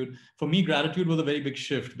 gratitude. For me, gratitude was a very big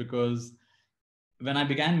shift because when I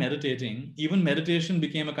began meditating, even meditation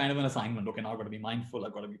became a kind of an assignment. Okay, now I've got to be mindful.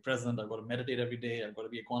 I've got to be present. I've got to meditate every day. I've got to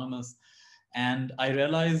be equanimous. And I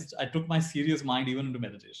realized I took my serious mind even into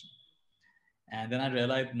meditation. And then I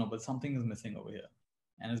realized, no, but something is missing over here.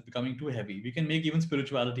 And it's becoming too heavy. We can make even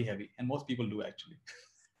spirituality heavy. And most people do actually.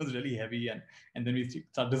 It's really heavy. And then we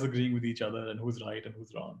start disagreeing with each other and who's right and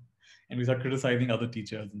who's wrong. And we start criticizing other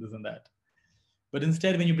teachers and this and that. But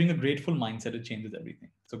instead, when you bring a grateful mindset, it changes everything.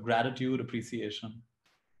 So gratitude, appreciation,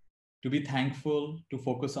 to be thankful, to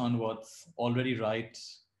focus on what's already right.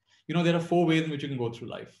 You know, there are 4 ways in which you can go through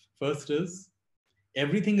life. First is,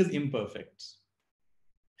 everything is imperfect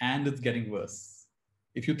and it's getting worse.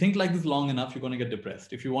 If you think like this long enough, you're going to get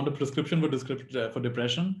depressed. If you want a prescription for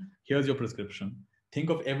depression, here's your prescription. Think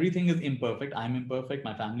of everything is imperfect. I'm imperfect.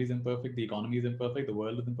 My family is imperfect. The economy is imperfect. The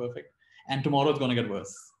world is imperfect. And tomorrow it's going to get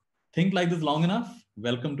worse. Think like this long enough.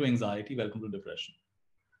 Welcome to anxiety. Welcome to depression.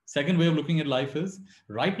 Second way of looking at life is,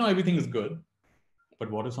 right now everything is good. But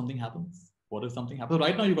what if something happens? What if something happens?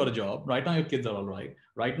 Right now you got a job. Right now your kids are all right.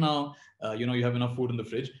 Right now, you have enough food in the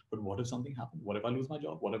fridge. But what if something happens? What if I lose my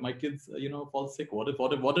job? What if my kids, fall sick? What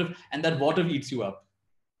if? And that what if eats you up,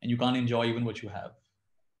 and you can't enjoy even what you have.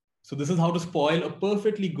 So this is how to spoil a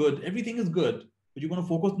perfectly good. Everything is good, but you're going to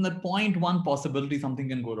focus on that 0.1 possibility something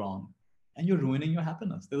can go wrong, and you're ruining your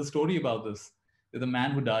happiness. There's a story about this. There's a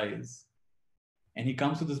man who dies, and he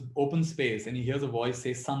comes to this open space, and he hears a voice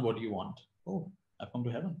say, "Son, what do you want?" "Oh, I've come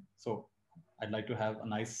to heaven. So I'd like to have a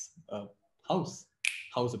nice house."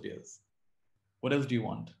 House appears. "What else do you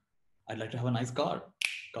want?" "I'd like to have a nice car."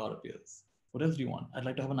 Car appears. "What else do you want?" "I'd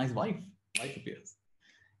like to have a nice wife." Wife appears.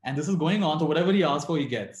 And this is going on. So whatever he asks for, he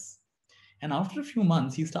gets. And after a few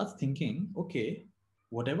months, he starts thinking, okay,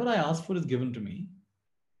 whatever I asked for is given to me,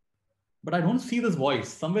 but I don't see this voice.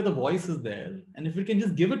 Somewhere the voice is there. And if it can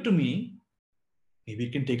just give it to me, maybe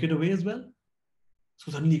it can take it away as well.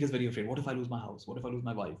 So suddenly he gets very afraid. What if I lose my house? What if I lose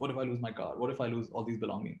my wife? What if I lose my car? What if I lose all these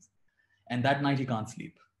belongings? And that night he can't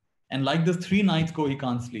sleep. And like this, 3 nights go, he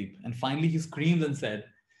can't sleep. And finally he screams and said,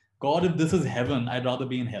 "God, if this is heaven, I'd rather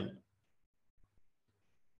be in hell."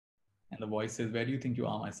 And the voice says, "Where do you think you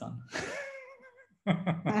are, my son?" This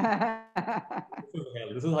is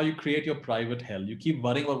hell. This is how you create your private hell. You keep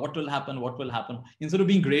worrying about what will happen, what will happen. Instead of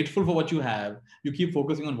being grateful for what you have, you keep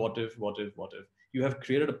focusing on what if, what if, what if. You have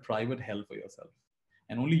created a private hell for yourself.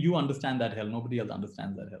 And only you understand that hell. Nobody else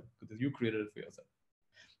understands that hell because you created it for yourself.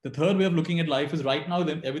 The third way of looking at life is right now,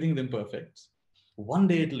 everything is imperfect. One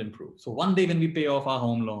day it'll improve. So one day when we pay off our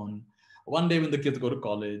home loan, one day when the kids go to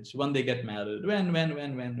college, when they get married,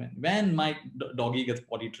 when my doggy gets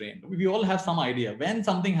potty trained, we all have some idea. When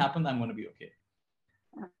something happens, I'm going to be okay.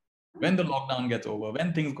 When the lockdown gets over,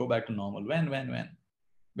 when things go back to normal, when.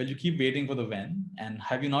 Well, you keep waiting for the when, and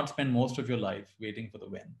have you not spent most of your life waiting for the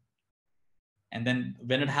when? And then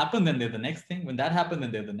when it happened, then there's the next thing. When that happened,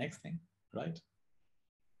 then there's the next thing, right?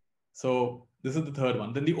 So this is the third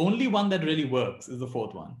one. Then the only one that really works is the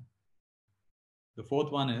fourth one. The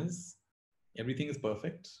fourth one is everything is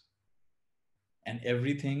perfect and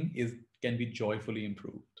everything can be joyfully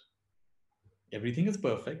improved. Everything is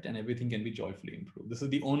perfect and everything can be joyfully improved. This is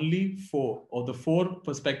the only four, or the four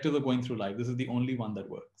perspectives of going through life. This is the only one that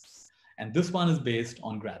works. And this one is based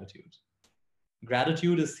on gratitude.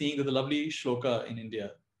 Gratitude is seeing the lovely shloka in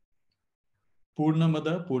India.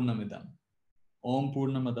 Purnamada Purnamidam. Om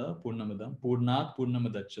Purnamada Purnamidam. Purnat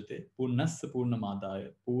Purnamadachyate. Purnasya Purnamadaya.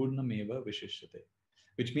 Purnameva Vishishyate.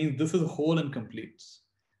 Which means this is whole and complete.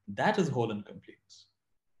 That is whole and complete.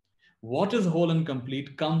 What is whole and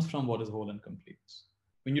complete comes from what is whole and complete.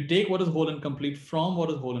 When you take what is whole and complete from what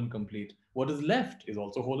is whole and complete, what is left is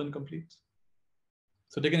also whole and complete.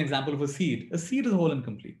 So take an example of a seed. A seed is whole and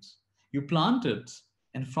complete. You plant it,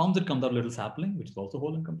 and from it comes out a little sapling, which is also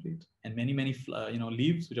whole and complete, and many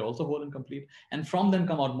leaves, which are also whole and complete. And from them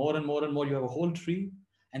come out more and more and more. You have a whole tree,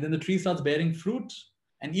 and then the tree starts bearing fruit,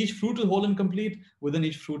 and each fruit is whole and complete. Within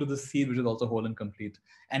each fruit is the seed, which is also whole and complete.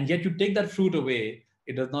 And yet you take that fruit away,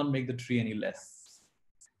 it does not make the tree any less.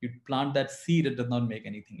 You plant that seed, it does not make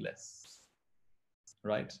anything less,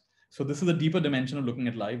 right? So this is a deeper dimension of looking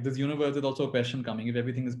at life. This universe is also a question coming. If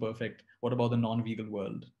everything is perfect, what about the non-vegan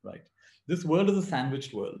world, right? This world is a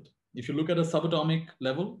sandwiched world. If you look at a subatomic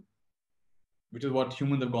level, which is what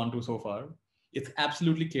humans have gone to so far, it's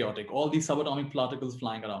absolutely chaotic. All these subatomic particles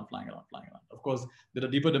flying around. Of course, there are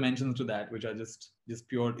deeper dimensions to that, which are just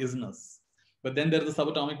pure isness. But then there's the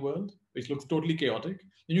subatomic world, which looks totally chaotic.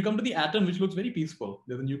 Then you come to the atom, which looks very peaceful.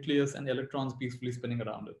 There's a nucleus and electrons peacefully spinning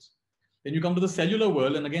around it. Then you come to the cellular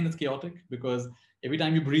world, and again, it's chaotic because every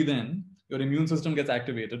time you breathe in, your immune system gets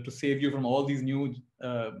activated to save you from all these new,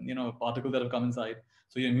 particles that have come inside.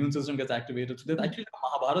 So your immune system gets activated. So there's actually a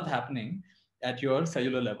Mahabharata happening at your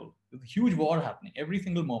cellular level. There's a huge war happening. Every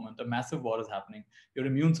single moment, a massive war is happening. Your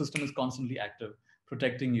immune system is constantly active,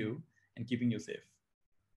 protecting you and keeping you safe.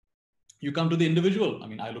 You come to the individual. I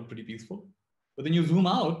mean, I look pretty peaceful. But then you zoom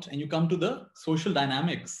out and you come to the social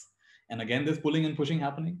dynamics. And again, there's pulling and pushing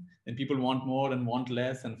happening. Then people want more and want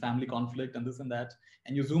less, and family conflict and this and that.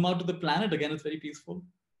 And you zoom out to the planet, again, it's very peaceful.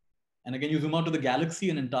 And again, you zoom out to the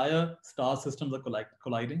galaxy, and entire star systems are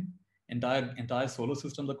colliding. Entire solar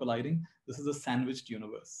systems are colliding. This is a sandwiched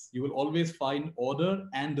universe. You will always find order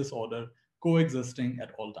and disorder coexisting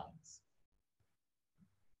at all times.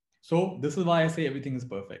 So this is why I say everything is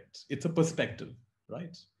perfect. It's a perspective,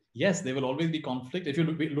 right? Yes, there will always be conflict. If you're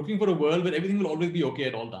looking for a world where everything will always be okay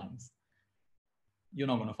at all times, you're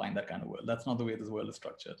not going to find that kind of world. That's not the way this world is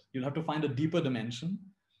structured. You'll have to find a deeper dimension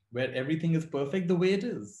where everything is perfect the way it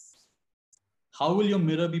is. How will your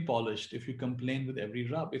mirror be polished if you complain with every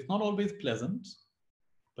rub? It's not always pleasant,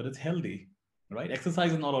 but it's healthy, right?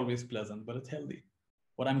 Exercise is not always pleasant, but it's healthy.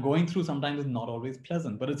 What I'm going through sometimes is not always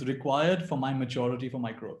pleasant, but it's required for my maturity, for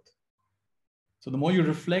my growth. So the more you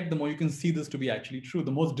reflect, the more you can see this to be actually true.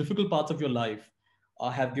 The most difficult parts of your life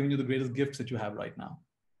have given you the greatest gifts that you have right now.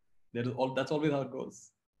 That's always how it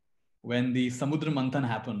goes. When the Samudra Manthan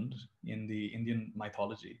happened in the Indian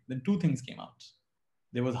mythology, then two things came out.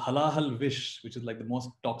 There was halahal vish, which is like the most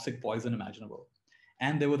toxic poison imaginable.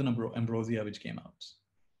 And there was an ambrosia which came out.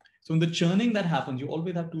 So in the churning that happens, you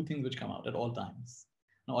always have two things which come out at all times.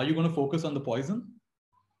 Now, are you going to focus on the poison?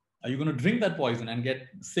 Are you going to drink that poison and get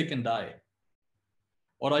sick and die?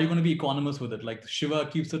 Or are you going to be equanimous with it? Like Shiva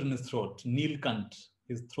keeps it in his throat. Neelkant,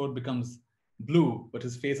 his throat becomes blue, but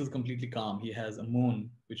his face is completely calm. He has a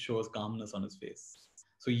moon which shows calmness on his face.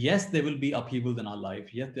 So yes, there will be upheavals in our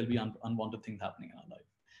life. Yes, there'll be unwanted things happening in our life.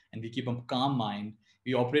 And we keep a calm mind.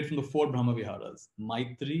 We operate from the four Brahma Viharas: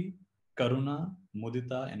 Maitri, Karuna,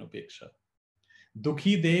 Mudita, and Upeksha.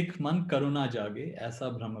 Dukhi dekh man karuna jage,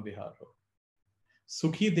 aisa Brahma Vihar ho.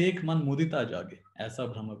 Sukhi dekh man mudita jage, aisa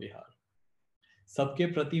Brahma Vihar.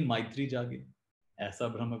 सबके प्रति मैत्री जागे, ऐसा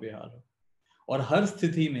ब्रह्म विहार हो. और हर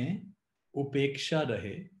स्थिति में उपेक्षा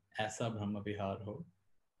रहे, aisa brahma vihar ho,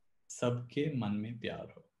 sabke man mein pyar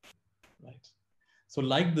ho. Right. So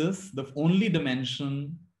like this, the only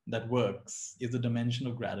dimension that works is the dimension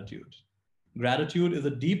of gratitude. Gratitude is a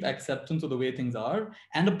deep acceptance of the way things are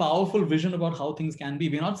and a powerful vision about how things can be.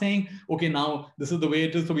 We're not saying, okay, now this is the way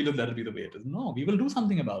it is, so we'll just let it be the way it is. No, we will do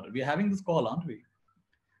something about it. We're having this call, aren't we?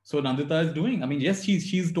 So Nandita is doing, I mean, yes,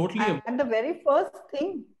 she's totally. And the very first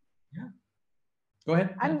thing. Yeah. Go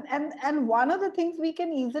ahead. And one of the things we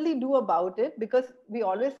can easily do about it, because we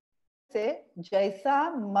always say,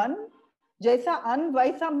 Jaisa man, Jaisa an,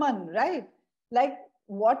 Vaisa man, right? Like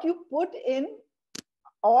what you put in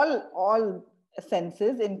all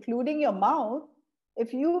senses, including your mouth,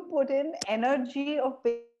 if you put in energy of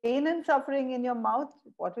pain and suffering in your mouth,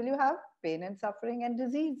 what will you have? Pain and suffering and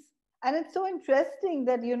disease. And it's so interesting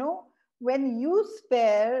that, when you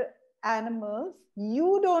spare animals,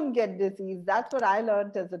 you don't get disease. That's what I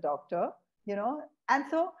learned as a doctor. And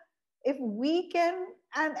so if we can,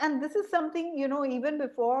 and this is something, even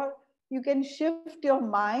before you can shift your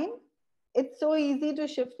mind, it's so easy to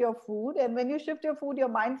shift your food. And when you shift your food, your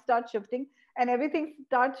mind starts shifting and everything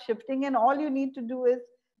starts shifting. And all you need to do is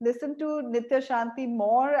listen to Nithya Shanti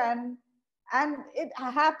more, and it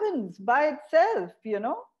happens by itself. You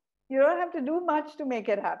don't have to do much to make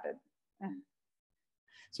it happen.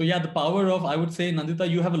 So yeah, the power of, I would say, Nandita,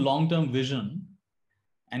 you have a long-term vision,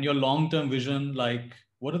 and your long-term vision, like,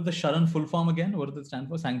 what is the SHARAN full form again? What does it stand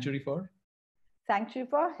for? Sanctuary for? Sanctuary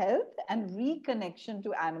for health and reconnection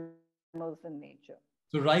to animals in nature.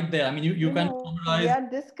 So right there, I mean, you kind of summarize. We are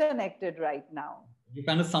disconnected right now. You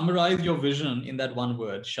kind of summarize your vision in that one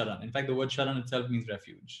word, SHARAN. In fact, the word SHARAN itself means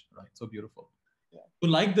refuge, right? So beautiful. Yeah. So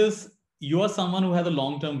like this, you are someone who has a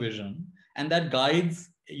long-term vision, and that guides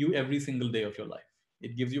you every single day of your life.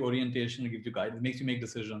 It gives you orientation, it gives you guidance, it makes you make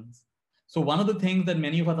decisions. So one of the things that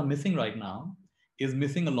many of us are missing right now is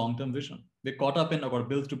missing a long-term vision. We're caught up in, I've got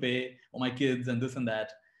bills to pay, or my kids, and this and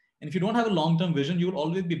that. And if you don't have a long-term vision, you will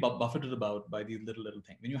always be buffeted about by these little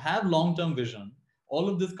things. When you have long-term vision, all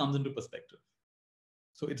of this comes into perspective.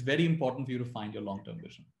 So it's very important for you to find your long-term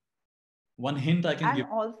vision. One hint I can give.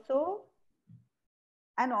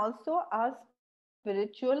 And also our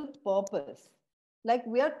spiritual purpose. Like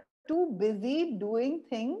we are too busy doing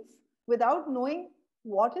things without knowing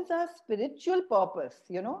what is our spiritual purpose.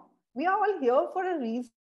 We are all here for a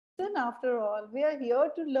reason after all. We are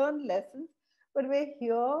here to learn lessons, but we're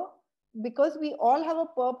here because we all have a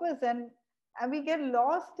purpose, and we get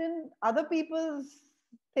lost in other people's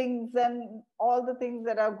things and all the things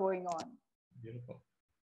that are going on. Beautiful.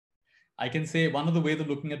 I can say one of the ways of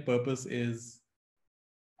looking at purpose is,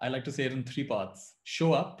 I like to say it in 3 parts.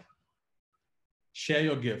 Show up, share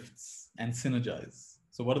your gifts, and synergize.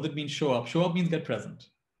 So what does it mean, show up? Show up means get present.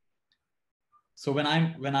 So when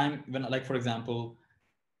like, for example,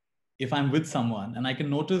 if I'm with someone and I can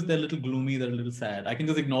notice they're a little gloomy, they're a little sad, I can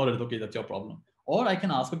just ignore it. Okay, that's your problem. Or I can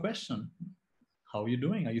ask a question. How are you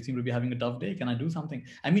doing? You seem to be having a tough day. Can I do something?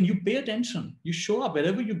 I mean, you pay attention. You show up.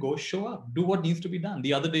 Wherever you go, show up. Do what needs to be done.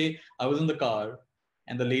 The other day, I was in the car,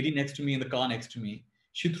 and the lady next to me in the car next to me,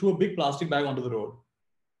 she threw a big plastic bag onto the road.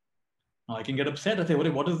 Now I can get upset. I say,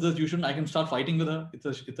 what is this? You shouldn't. I can start fighting with her.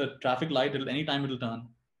 It's a traffic light. Anytime it'll turn.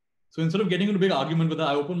 So instead of getting into a big argument with her,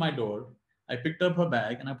 I opened my door. I picked up her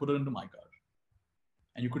bag and I put it into my car.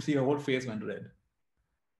 And you could see her whole face went red.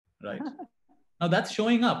 Right? Now that's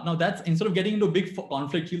showing up. Now that's, instead of getting into a big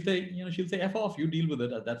conflict, she'll say, F off, you deal with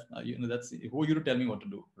it. That's who are you to tell me what to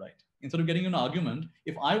do, right? Instead of getting in an argument,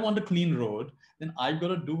 if I want a clean road, then I've got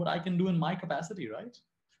to do what I can do in my capacity, right?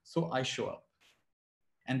 So I show up.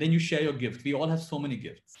 And then you share your gift. We all have so many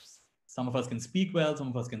gifts. Some of us can speak well. Some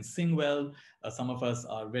of us can sing well. Some of us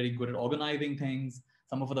are very good at organizing things.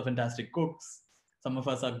 Some of us are fantastic cooks. Some of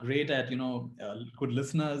us are great at, good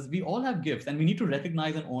listeners. We all have gifts, and we need to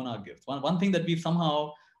recognize and own our gifts. One thing that we've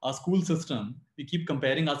somehow, our school system, we keep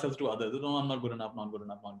comparing ourselves to others. No, I'm not good enough, not good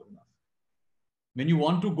enough, not good enough. When you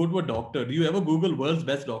want to go to a doctor, do you ever Google world's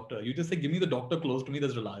best doctor? You just say, give me the doctor close to me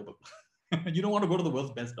that's reliable. You don't want to go to the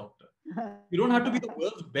world's best doctor. You don't have to be the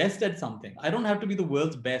world's best at something. I don't have to be the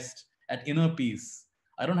world's best at inner peace.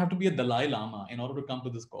 I don't have to be a Dalai Lama in order to come to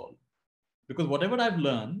this call. Because whatever I've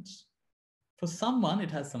learned, for someone,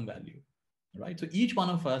 it has some value, right? So each one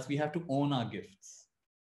of us, we have to own our gifts.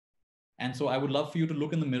 And so I would love for you to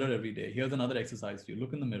look in the mirror every day. Here's another exercise for you.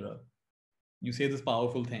 Look in the mirror. You say this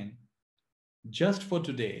powerful thing. Just for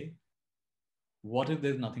today, what if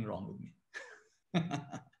there's nothing wrong with me?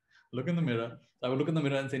 Look in the mirror. So I would look in the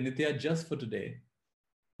mirror and say, Nithya, just for today,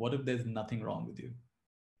 what if there's nothing wrong with you?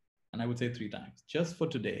 And I would say 3 times. Just for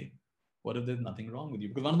today, what if there's nothing wrong with you?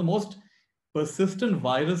 Because one of the most persistent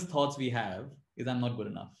virus thoughts we have is I'm not good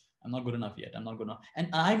enough. I'm not good enough yet. I'm not good enough. And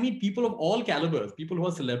I meet people of all calibers, people who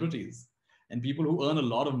are celebrities and people who earn a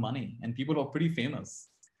lot of money and people who are pretty famous,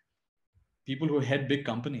 people who head big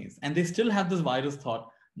companies, and they still have this virus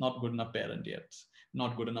thought, not good enough parent yet,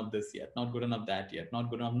 not good enough this yet, not good enough that yet, not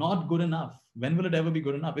good enough, not good enough. When will it ever be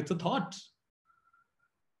good enough? It's a thought.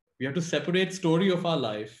 We have to separate story of our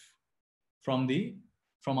life from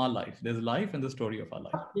our life. There's life and the story of our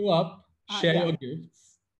life. Show up, share Yeah. your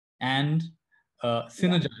gifts, and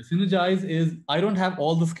synergize. Synergize is I don't have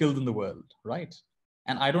all the skills in the world, right?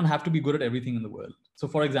 And I don't have to be good at everything in the world. So,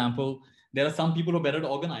 for example, there are some people who are better at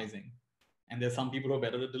organizing, and there's some people who are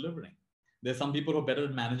better at delivering. There's some people who are better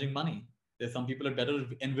at managing money. There's some people who are better at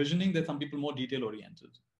envisioning. There's some people more detail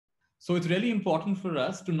oriented. So it's really important for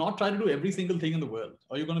us to not try to do every single thing in the world,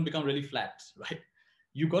 or you're going to become really flat, right?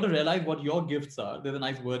 You got to realize what your gifts are. There's a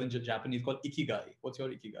nice word in Japanese called ikigai. What's your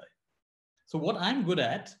ikigai? So what I'm good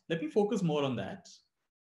at, let me focus more on that.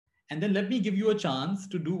 And then let me give you a chance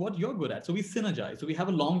to do what you're good at. So we synergize. So we have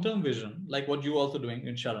a long-term vision, like what you're also doing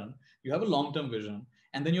in Sharan. You have a long-term vision.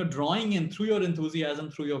 And then you're drawing in through your enthusiasm,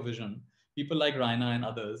 through your vision, people like Raina and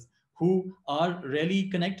others who are really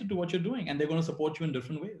connected to what you're doing. And they're going to support you in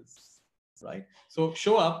different ways, right? So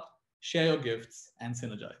show up, share your gifts, and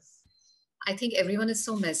synergize. I think everyone is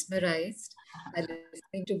so mesmerized by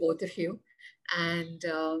listening to both of you. And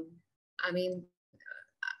I mean,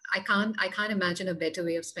 I can't imagine a better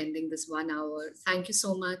way of spending this 1 hour. Thank you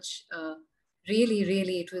so much. Really,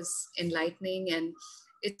 really, it was enlightening, and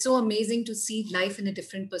it's so amazing to see life in a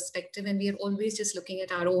different perspective. And we are always just looking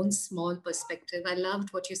at our own small perspective. I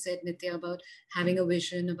loved what you said, Nithya, about having a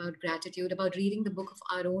vision, about gratitude, about reading the book of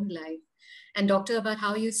our own life. And Doctor, about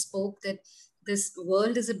how you spoke that this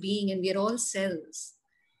world is a being and we are all cells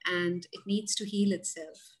and it needs to heal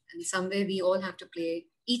itself. And somewhere we all have to play,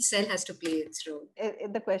 each cell has to play its role.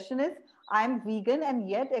 The question is, I'm vegan and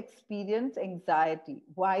yet experience anxiety.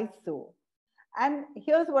 Why so? And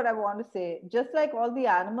here's what I want to say. Just like all the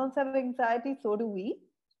animals have anxiety, so do we.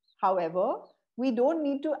 However, we don't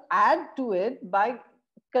need to add to it by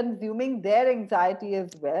consuming their anxiety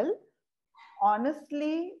as well.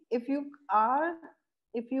 Honestly, if you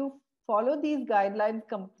follow these guidelines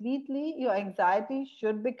completely, your anxiety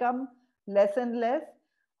should become less and less.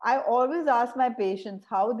 I always ask my patients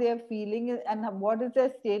how they are feeling and what is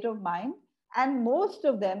their state of mind. And most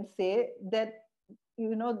of them say that,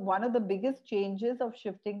 one of the biggest changes of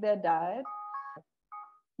shifting their diet,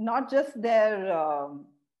 not just their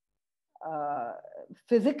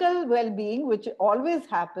physical well-being, which always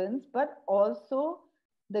happens, but also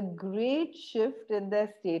the great shift in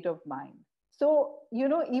their state of mind. So,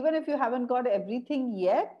 even if you haven't got everything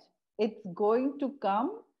yet, it's going to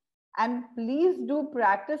come. And please do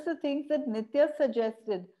practice the things that Nithya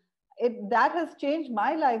suggested. That has changed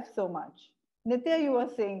my life so much. Nithya, you were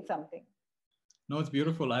saying something. No, it's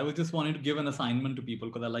beautiful. I was just wanting to give an assignment to people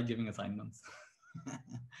because I like giving assignments.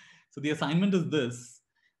 So the assignment is this,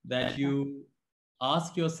 that you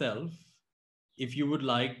ask yourself if you would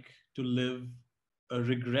like to live a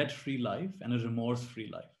regret-free life and a remorse-free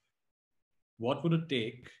life. What would it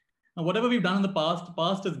take? Now, whatever we've done in the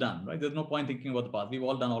past is done, right? There's no point thinking about the past. We've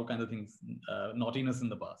all done all kinds of things, naughtiness in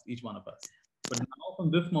the past, each one of us. But now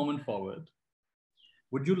from this moment forward,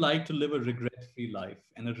 would you like to live a regret-free life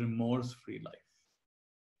and a remorse-free life?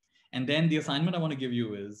 And then the assignment I want to give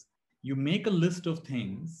you is you make a list of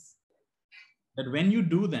things that when you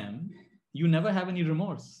do them, you never have any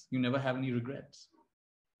remorse. You never have any regrets.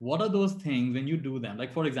 What are those things when you do them?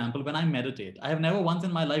 Like, for example, when I meditate, I have never once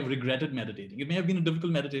in my life regretted meditating. It may have been a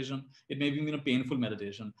difficult meditation. It may have been a painful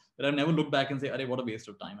meditation, but I've never looked back and say, "Arey, what a waste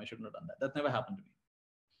of time. I shouldn't have done that." That never happened to me.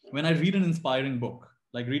 When I read an inspiring book,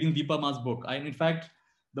 like reading Deepa Ma's book, in fact,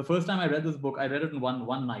 the first time I read this book, I read it in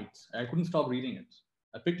one night. I couldn't stop reading it.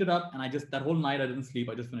 I picked it up and that whole night I didn't sleep.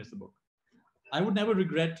 I just finished the book. I would never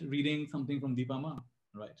regret reading something from Deepa Ma,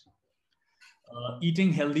 right?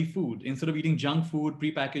 Eating healthy food instead of eating junk food,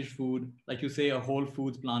 prepackaged food, like you say, a whole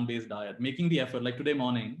foods, plant-based diet, making the effort. Like today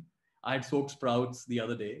morning, I had soaked sprouts the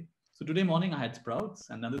other day. So today morning I had sprouts,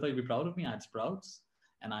 and Nandita, you'll be proud of me. I had sprouts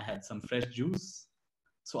and I had some fresh juice.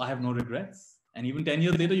 So I have no regrets. And even 10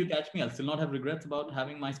 years later, you catch me, I'll still not have regrets about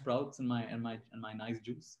having my sprouts and my nice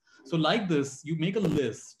juice. So like this, you make a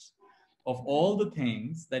list of all the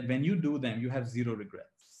things that when you do them, you have zero regrets.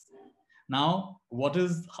 Now, what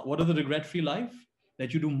is a regret-free life?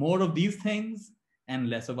 That you do more of these things and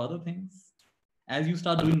less of other things. As you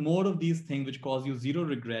start doing more of these things which cause you zero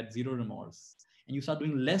regret, zero remorse, and you start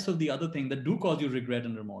doing less of the other things that do cause you regret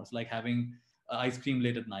and remorse, like having ice cream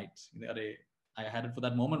late at night. I had it for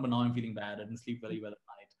that moment, but now I'm feeling bad. I didn't sleep very well at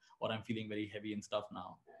night, or I'm feeling very heavy and stuff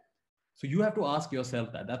now. So you have to ask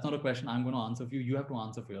yourself that. That's not a question I'm going to answer for you. You have to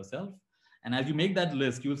answer for yourself. And as you make that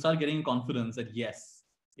list, you will start getting confidence that yes,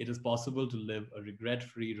 it is possible to live a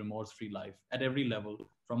regret-free, remorse-free life at every level,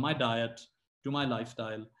 from my diet to my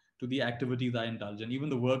lifestyle, to the activities I indulge in, even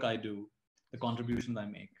the work I do, the contributions I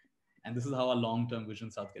make. And this is how our long-term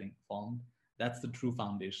vision starts getting formed. That's the true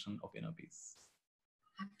foundation of inner peace.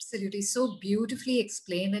 Absolutely. So beautifully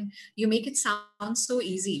explained. And you make it sound so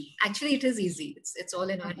easy. Actually, it is easy. It's all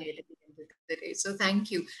in our head at the end of the day. So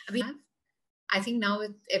thank you. I think now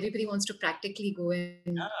everybody wants to practically go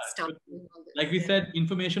and start doing all this. Like we said,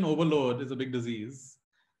 information overload is a big disease.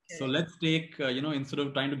 So Correct. let's take, instead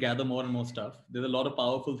of trying to gather more and more stuff, there's a lot of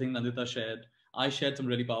powerful things Nandita shared. I shared some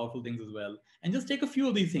really powerful things as well. And just take a few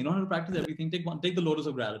of these things. You don't have to practice everything. Take the lotus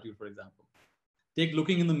of gratitude, for example. Take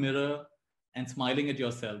looking in the mirror and smiling at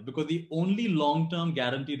yourself, because the only long-term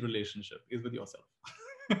guaranteed relationship is with yourself.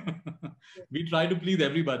 We try to please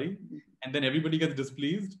everybody, and then everybody gets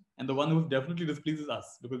displeased. And the one who's definitely displeased is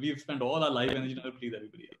us, because we've spent all our life energy trying to please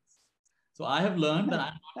everybody else. So I have learned that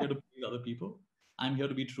I'm not here to please other people. I'm here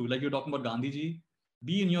to be true. Like you're talking about Gandhiji,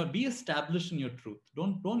 be established in your truth.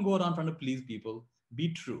 Don't go around trying to please people.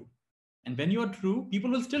 Be true. And when you are true,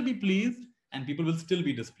 people will still be pleased and people will still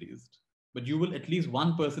be displeased. But you will, at least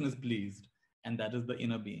one person is pleased, and that is the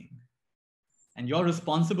inner being. And your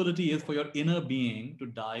responsibility is for your inner being to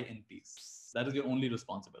die in peace. That is your only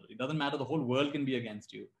responsibility. It doesn't matter. The whole world can be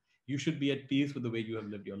against you. You should be at peace with the way you have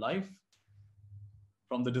lived your life,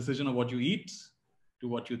 from the decision of what you eat, to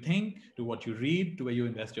what you think, to what you read, to where you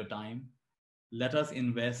invest your time. Let us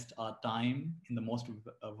invest our time in the most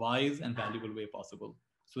wise and valuable way possible,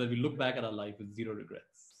 so that we look back at our life with zero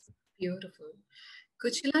regrets. Beautiful.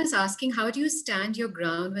 Kuchila is asking, how do you stand your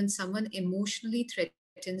ground when someone emotionally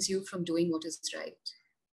threatens you from doing what is right?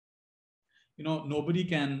 Nobody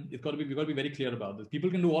can, we've got to be very clear about this. People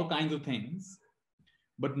can do all kinds of things,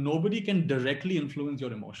 but nobody can directly influence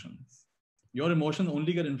your emotions. Your emotions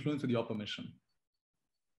only get influenced with your permission.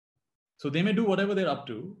 So they may do whatever they're up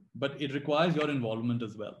to, but it requires your involvement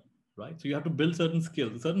as well, right? So you have to build certain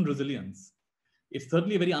skills, certain resilience. It's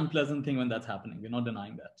certainly a very unpleasant thing when that's happening. We're not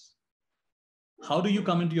denying that. How do you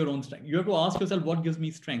come into your own strength? You have to ask yourself, what gives me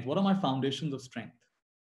strength? What are my foundations of strength?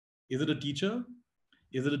 Is it a teacher?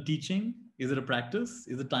 Is it a teaching? Is it a practice?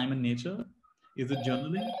 Is it time in nature? Is it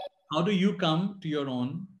journaling? How do you come to your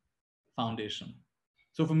own foundation?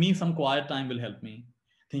 So for me, some quiet time will help me.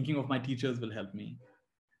 Thinking of my teachers will help me.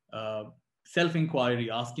 Self-inquiry,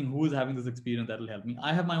 asking who is having this experience, that will help me.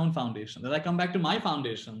 I have my own foundation. As I come back to my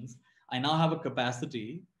foundations, I now have a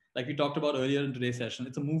capacity, like we talked about earlier in today's session.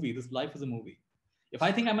 It's a movie. This life is a movie. If I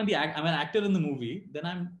think I'm an actor in the movie, then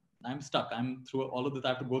I'm stuck. I'm through all of this. I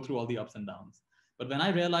have to go through all the ups and downs. But when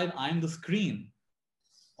I realize I'm the screen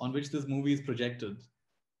on which this movie is projected,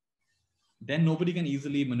 then nobody can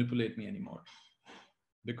easily manipulate me anymore.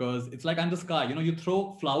 Because it's like I'm the sky. You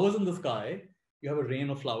throw flowers in the sky, you have a rain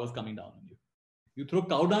of flowers coming down on you. You throw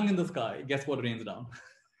cow dung in the sky, guess what rains down?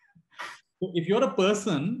 So if you're a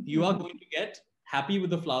person, you are going to get happy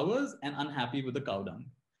with the flowers and unhappy with the cow dung.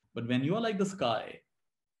 But when you are like the sky,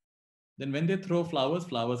 then when they throw flowers,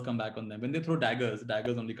 flowers come back on them. When they throw daggers,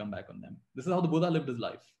 daggers only come back on them. This is how the Buddha lived his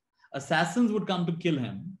life. Assassins would come to kill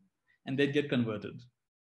him and they'd get converted.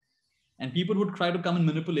 And people would try to come and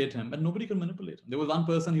manipulate him, but nobody could manipulate him. There was one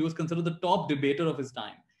person, he was considered the top debater of his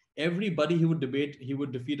time. Everybody he would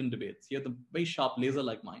defeat in debates. He had a very sharp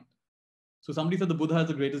laser-like mind. So somebody said the Buddha is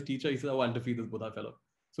the greatest teacher. He said, oh, I'll defeat this Buddha fellow.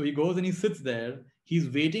 So he goes and he sits there. He's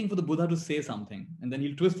waiting for the Buddha to say something. And then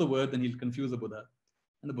he'll twist the word, then he'll confuse the Buddha.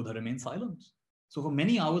 And the Buddha remains silent. So for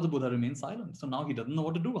many hours, the Buddha remains silent. So now he doesn't know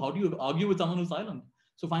what to do. How do you argue with someone who's silent?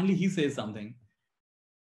 So finally he says something.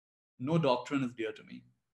 No doctrine is dear to me.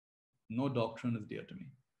 No doctrine is dear to me.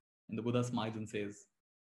 And the Buddha smiles and says,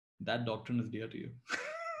 that doctrine is dear to you.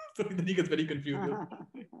 So then he gets very confused.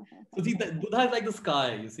 So see, the Buddha is like the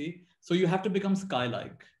sky, you see. So you have to become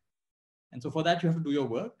sky-like. And so for that, you have to do your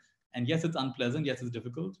work. And yes, it's unpleasant. Yes, it's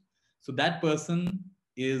difficult. So that person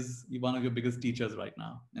is one of your biggest teachers right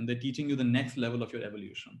now. And they're teaching you the next level of your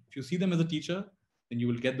evolution. If you see them as a teacher, then you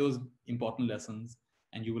will get those important lessons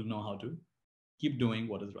and you will know how to keep doing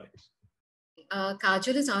what is right.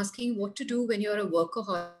 Kajal is asking what to do when you're a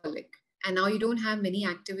workaholic and now you don't have many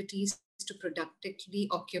activities to productively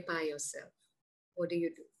occupy yourself. What do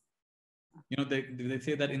you do? They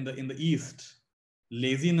say that in the East,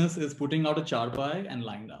 laziness is putting out a charpai and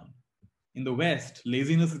lying down. In the West,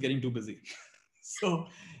 laziness is getting too busy. So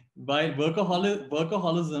while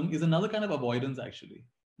workaholism is another kind of avoidance, actually.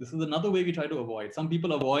 This is another way we try to avoid. Some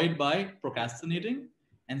people avoid by procrastinating,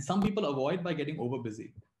 and some people avoid by getting over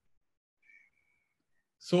busy.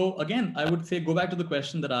 So again, I would say, go back to the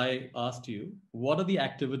question that I asked you. What are the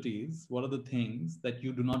activities, what are the things that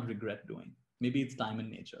you do not regret doing? Maybe it's time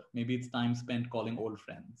in nature. Maybe it's time spent calling old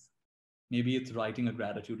friends. Maybe it's writing a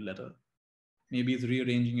gratitude letter. Maybe it's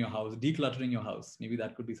rearranging your house, decluttering your house. Maybe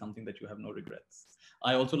that could be something that you have no regrets.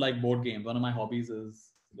 I also like board games. One of my hobbies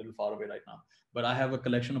is a little far away right now, but I have a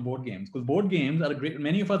collection of board games, because board games are great.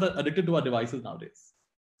 Many of us are addicted to our devices nowadays.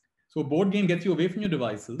 So a board game gets you away from your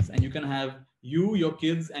devices, and you can have you, your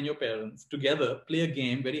kids, and your parents together play a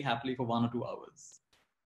game very happily for 1 or 2 hours.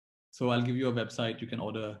 So I'll give you a website you can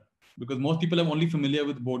order, because most people are only familiar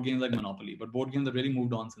with board games like Monopoly, but board games have really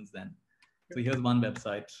moved on since then. So here's one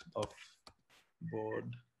website of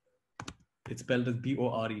board. It's spelled as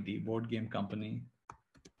BORED,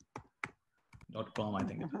 boardgamecompany.com, I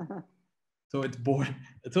think. So it's board.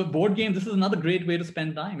 So board game. This is another great way to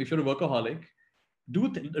spend time. If you're a workaholic,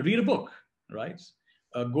 read a book, right?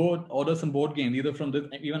 Go order some board games, either from this.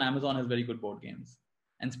 Even Amazon has very good board games,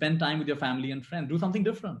 and spend time with your family and friends. Do something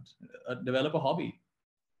different. Develop a hobby,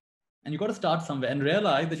 and you got to start somewhere and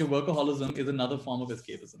realize that your workaholism is another form of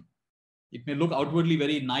escapism. It may look outwardly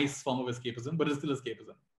very nice form of escapism, but it's still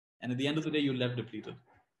escapism. And at the end of the day, you're left depleted.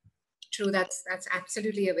 True, that's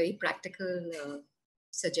absolutely a very practical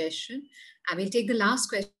suggestion. I will take the last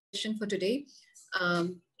question for today.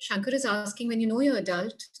 Shankar is asking, when you know your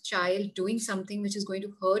adult child doing something which is going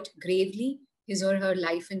to hurt gravely his or her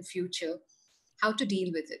life and future, how to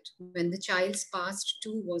deal with it when the child's past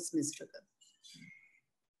too was miserable?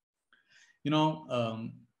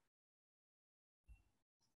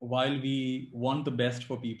 While we want the best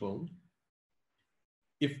for people,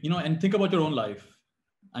 and think about your own life.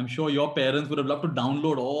 I'm sure your parents would have loved to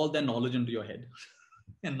download all their knowledge into your head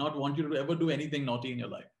and not want you to ever do anything naughty in your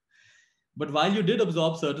life. But while you did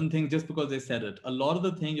absorb certain things just because they said it, a lot of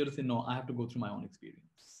the things you have to say, no, I have to go through my own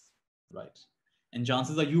experience, right? And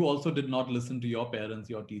chances are you also did not listen to your parents,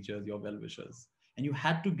 your teachers, your well-wishers, and you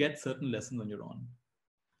had to get certain lessons on your own.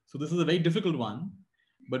 So this is a very difficult one,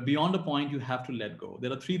 but beyond a point, you have to let go.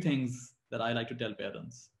 There are 3 things that I like to tell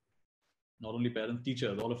parents, not only parents,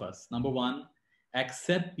 teachers, all of us. Number 1,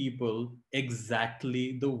 accept people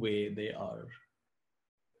exactly the way they are.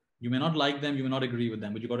 You may not like them, you may not agree with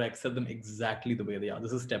them, but you got to accept them exactly the way they are.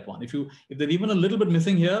 This is step 1. If they're even a little bit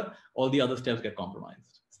missing here, all the other steps get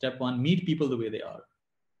compromised. Step 1, meet people the way they are.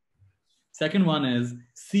 Second one is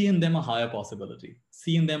see in them a higher possibility,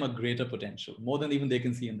 see in them a greater potential, more than even they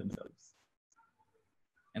can see in themselves.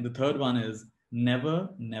 And the third one is never,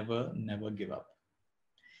 never, never give up.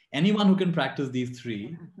 Anyone who can practice these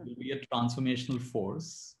 3 will be a transformational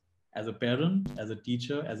force as a parent, as a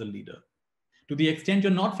teacher, as a leader. To the extent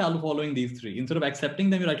you're not following these 3, instead of accepting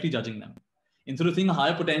them, you're actually judging them. Instead of seeing a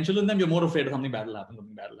higher potential in them, you're more afraid of something bad will happen,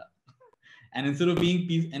 And instead of being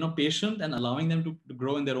patient and allowing them to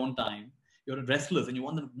grow in their own time, you're restless and you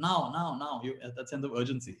want them now. That sense of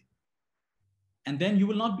urgency. And then you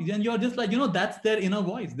will not be, then you're just like, that's their inner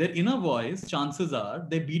voice. Their inner voice, chances are,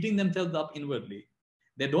 they're beating themselves up inwardly.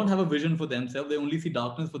 They don't have a vision for themselves. They only see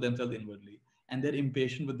darkness for themselves inwardly. And they're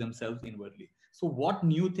impatient with themselves inwardly. So what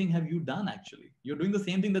new thing have you done actually? You're doing the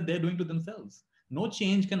same thing that they're doing to themselves. No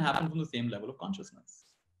change can happen from the same level of consciousness.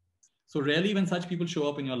 So rarely when such people show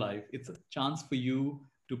up in your life, it's a chance for you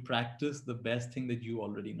to practice the best thing that you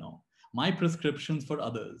already know. My prescriptions for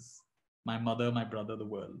others, my mother, my brother, the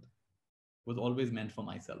world, was always meant for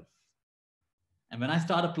myself. And when I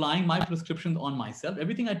start applying my prescriptions on myself,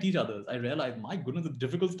 everything I teach others, I realize, my goodness, the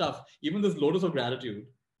difficult stuff, even this lotus of gratitude,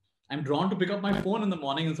 I'm drawn to pick up my phone in the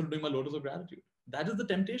morning instead of doing my lotus of gratitude. That is the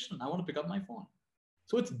temptation. I want to pick up my phone.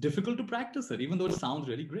 So it's difficult to practice it, even though it sounds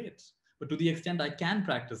really great. But to the extent I can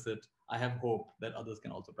practice it, I have hope that others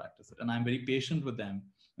can also practice it. And I'm very patient with them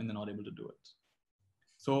when they're not able to do it.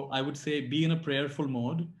 So I would say be in a prayerful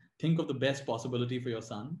mode. Think of the best possibility for your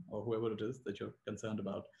son or whoever it is that you're concerned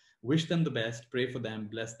about. Wish them the best, pray for them,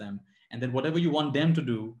 bless them. And then whatever you want them to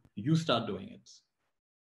do, you start doing it.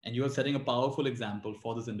 And you're setting a powerful example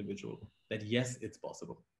for this individual that yes, it's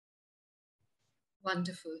possible.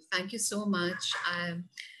 Wonderful. Thank you so much.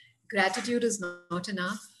 Gratitude is not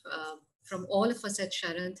enough. From all of us at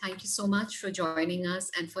SHARAN, thank you so much for joining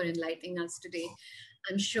us and for enlightening us today.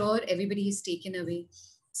 I'm sure everybody has taken away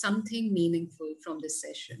something meaningful from this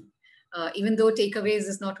session. Even though takeaways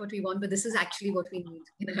is not what we want, but this is actually what we need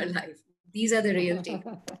in our life. These are the real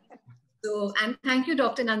takeaways. So, and thank you,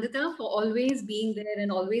 Dr. Nandita, for always being there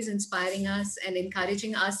and always inspiring us and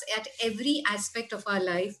encouraging us at every aspect of our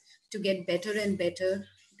life to get better and better,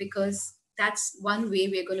 because that's one way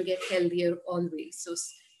we're going to get healthier always. So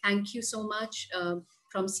thank you so much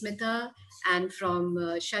from Smita and from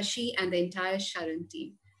Shashi and the entire SHARAN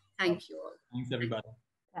team. Thank you all. Thanks, everybody.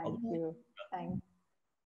 Thank you.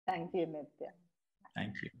 Thank you, Nithya.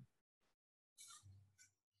 Thank you.